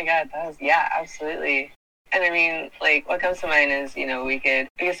 Yeah, oh my God, absolutely. And I mean, like, what comes to mind is, we could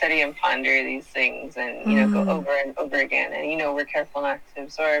study and ponder these things and, go over and over again. And, we're careful not to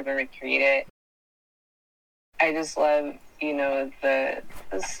absorb and recreate it. I just love, the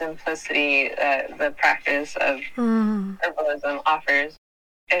simplicity that the practice of herbalism offers.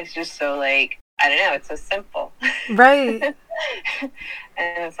 It's just so, like, I don't know, it's so simple. Right. And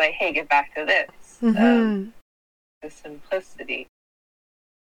it's like, hey, get back to this. The simplicity.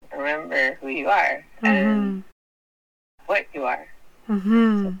 Remember who you are and what you are.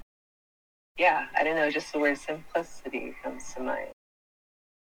 So, yeah, I don't know, just the word simplicity comes to mind.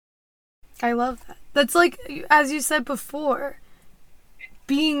 I love that. That's like, as you said before,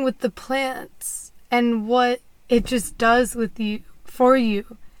 being with the plants and what it just does with you, for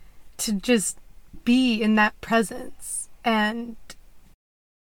you, to just be in that presence. And,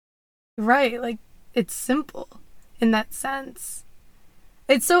 right, like, it's simple in that sense.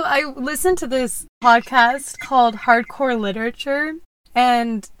 I listened to this podcast called Hardcore Literature,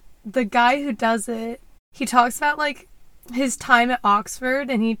 and the guy who does it, he talks about, like, his time at Oxford,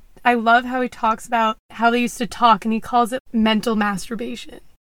 and I love how he talks about how they used to talk, and he calls it mental masturbation.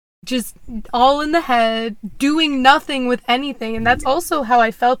 Just all in the head, doing nothing with anything. And that's also how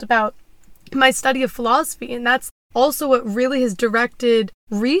I felt about my study of philosophy. And that's also what really has directed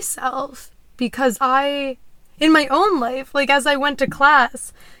Reself. Because in my own life, like as I went to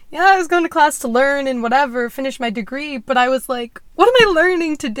class, I was going to class to learn and whatever, finish my degree. But I was like, what am I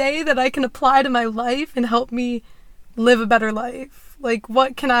learning today that I can apply to my life and help me live a better life? Like,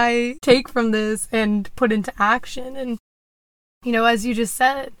 what can I take from this and put into action? And, as you just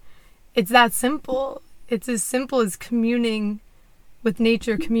said, it's that simple. It's as simple as communing with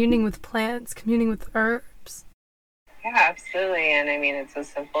nature, communing with plants, communing with herbs. Yeah, absolutely. And I mean, it's as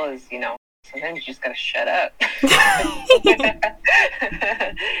simple as, sometimes you just gotta shut up. Take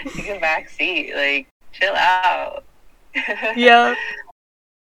a back seat, like, chill out. Yeah.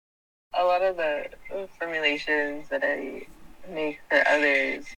 A lot of the formulations that I make for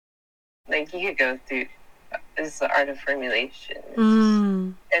others, like, you could go through, this is the art of formulation.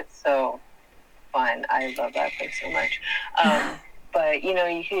 It's so fun. I love that thing so much. But,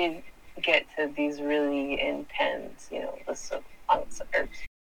 you could get to these really intense, lists of plants, herbs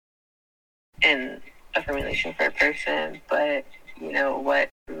in a formulation for a person. But, what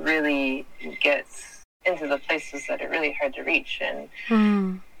really gets into the places that are really hard to reach and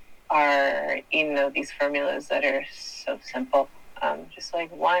are, these formulas that are so simple. Just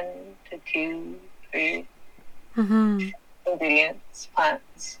like 1 to 2, 3 ingredients,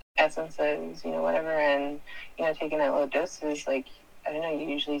 plants, essences, whatever. And, taking at low doses, like, I don't know, you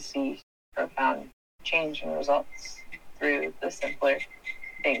usually see profound change in results through the simpler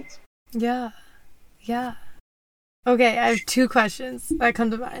things. Yeah. Yeah. Okay, I have 2 questions that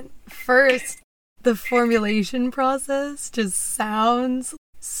come to mind. First, the formulation process just sounds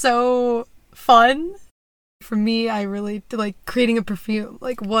so fun. For me, I relate to, like, creating a perfume.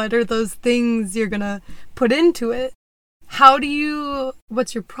 Like, what are those things you're gonna put into it?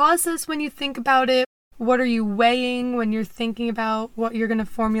 What's your process when you think about it? What are you weighing when you're thinking about what you're gonna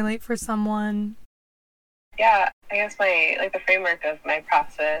formulate for someone? yeah, I guess the framework of my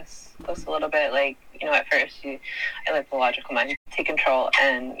process looks a little bit like, at first I let the logical mind take control,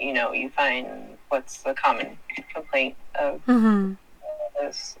 and, you find what's the common complaint of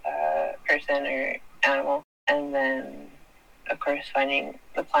this person or animal, and then, of course, finding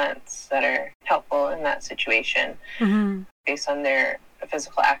the plants that are helpful in that situation based on their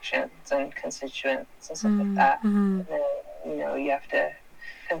physical actions and constituents and stuff like that. And then, you have to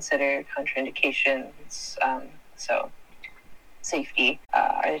consider contraindications. So safety,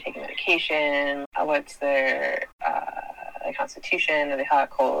 are they taking medication? What's their constitution? Are they hot,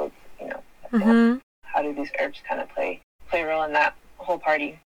 cold? How do these herbs kind of play a role in that whole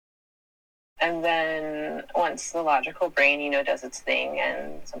party? And then once the logical brain, does its thing,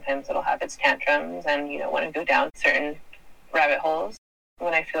 and sometimes it'll have its tantrums and, want to go down certain rabbit holes.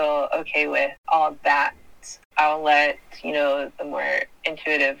 When I feel okay with all of that, I'll let, the more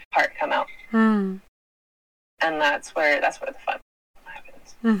intuitive part come out. And that's where the fun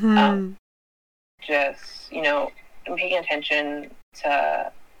happens. Just, paying attention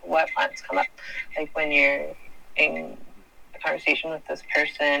to what plants come up. Like when you're in a conversation with this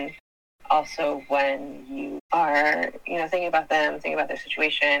person, also when you are, thinking about them, thinking about their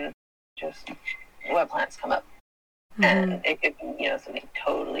situation, just what plants come up. And it could be, something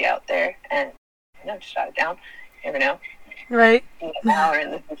totally out there, and, just jot it down. You never know. Right. Now or in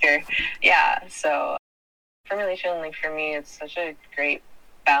the future. Yeah, so formulation, for me, it's such a great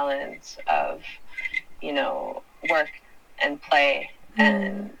balance of, work and play,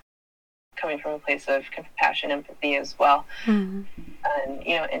 and coming from a place of compassion, empathy as well, and,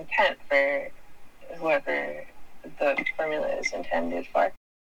 intent for whoever the formula is intended for.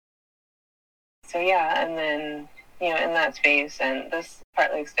 So, yeah, and then, in that space, and this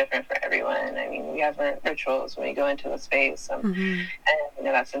part looks different for everyone. I mean, we have our rituals when we go into the space, and,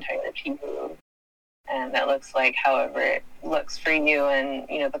 that's entirely up to you. And that looks like however it looks for you and,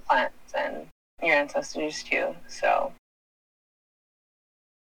 the plants and your ancestors too. So,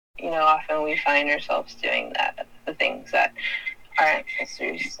 often we find ourselves doing the things that our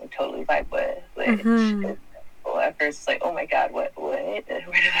ancestors totally vibe with, which is, well, at first it's like, oh my God, what, where did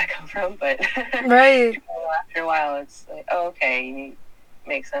that come from? But right. After a while, it's like, oh, okay, you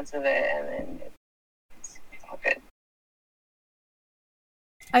make sense of it, and then it's all good.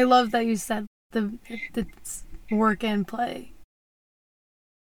 I love that you said the work and play.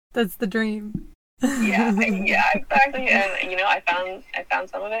 That's the dream. Yeah, exactly. And I found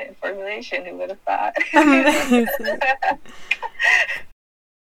some of it in formulation. Who would have thought? Amazing.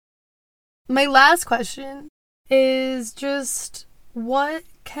 My last question is just, what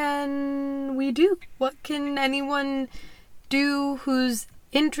can we do? What can anyone do who's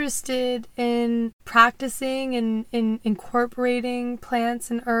interested in practicing and in incorporating plants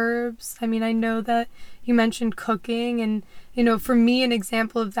and herbs? I mean, I know that you mentioned cooking, and, for me, an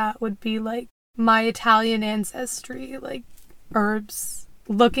example of that would be like my Italian ancestry, like herbs,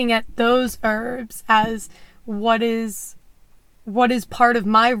 looking at those herbs as what is part of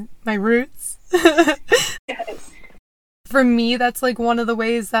my roots. Yes. For me, that's like one of the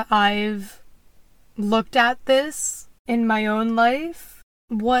ways that I've looked at this in my own life.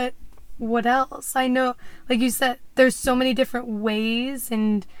 What else? I know, like you said, there's so many different ways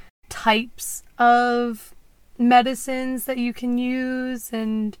and types of medicines that you can use,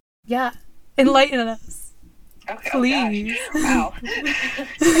 and yeah, enlighten us. Okay, please. Oh, wow.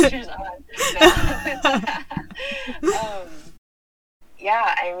 Pressure's on. No.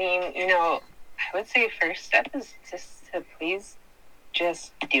 Yeah, I mean, I would say first step is just to please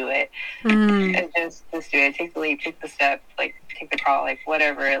just do it. And just do it. Take the leap, take the step, take the crawl,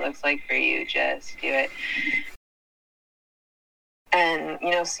 whatever it looks like for you, just do it. And,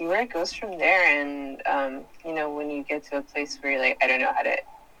 see where it goes from there. And, when you get to a place where you're like, I don't know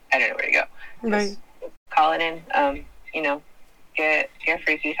where to go. Right. Just call it in, get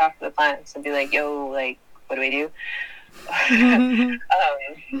freaky, talk to the plants and be like, yo, what do I do? And,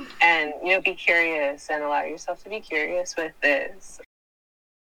 be curious and allow yourself to be curious with this.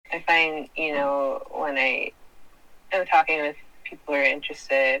 I find, when I am talking with people who are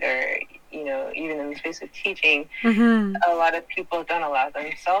interested, or, even in the space of teaching, a lot of people don't allow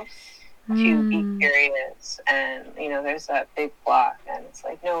themselves to be curious. And, there's that big block, and it's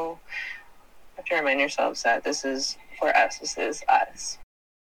like, no, you have to remind yourselves that this is for us, this is us.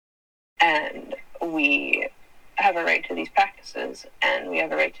 And we have a right to these practices, and we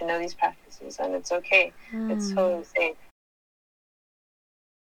have a right to know these practices, and it's okay. It's totally safe.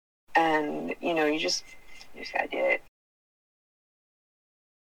 And, you just gotta do it.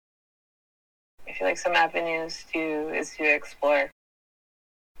 I feel like some avenues is to explore.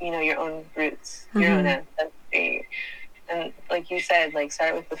 your own roots, your own ancestry. And like you said, like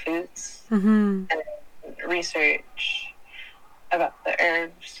start with the foods and research about the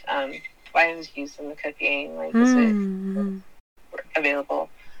herbs, why it was used in the cooking, like is it available,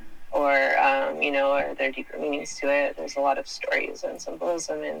 or are there deeper meanings to it? There's a lot of stories and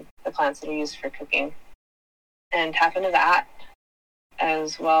symbolism in the plants that are used for cooking, and tap into that,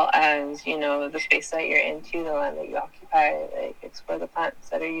 as well as the space that you're into, the land that you occupy. Like explore the plants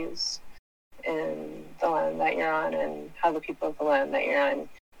that are used in the land that you're on, and how the people of the land that you're on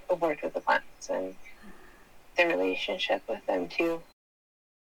have worked with the plants and the relationship with them too.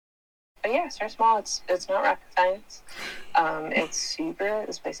 But yeah, start small. It's not rocket science.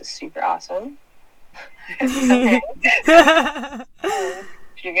 This place is super awesome. Okay.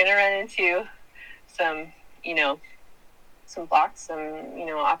 You're gonna run into some blocks, some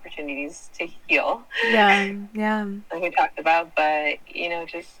opportunities to heal. Yeah. Like we talked about, but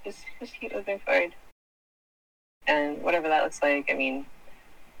just keep moving forward, and whatever that looks like. I mean,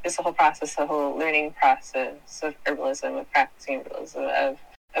 it's the whole process, the whole learning process of herbalism, of practicing herbalism,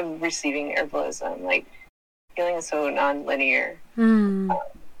 of receiving herbalism. Like healing is so non-linear, and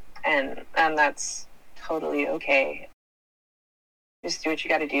that's totally okay. Just do what you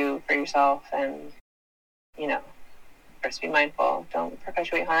got to do for yourself, and first be mindful. Don't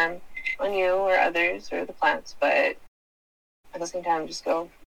perpetuate harm on you or others or the plants, but at the same time, just go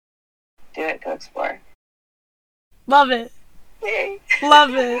do it. Go explore. Love it. Yay.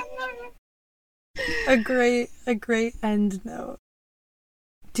 Love it. A great end note.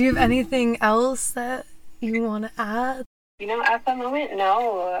 Do you have anything else that you want to add? At the moment,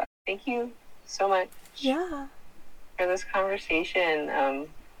 no. Thank you so much. Yeah. For this conversation.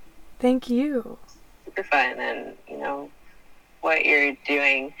 Thank you. Super fun, and what you're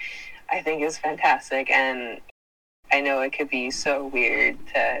doing, I think, is fantastic. And I know it could be so weird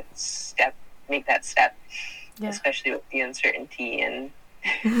to make that step, especially with the uncertainty and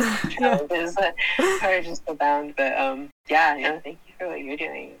challenges that are just abound. But thank you for what you're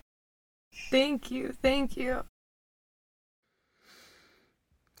doing. Thank you.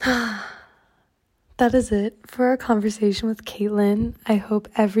 That is it for our conversation with Caitlin. I hope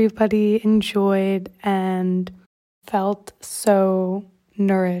everybody enjoyed and felt so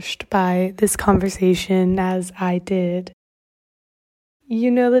nourished by this conversation as I did.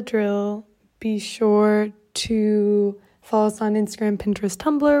 You know the drill. Be sure to follow us on Instagram, Pinterest,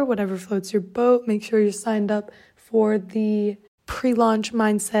 Tumblr, whatever floats your boat. Make sure you're signed up for the pre-launch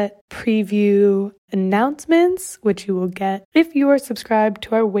mindset preview announcements, which you will get if you are subscribed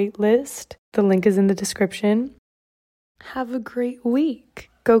to our wait list. The link is in the description. Have a great week.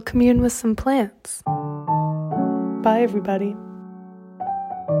 Go commune with some plants. Bye, everybody.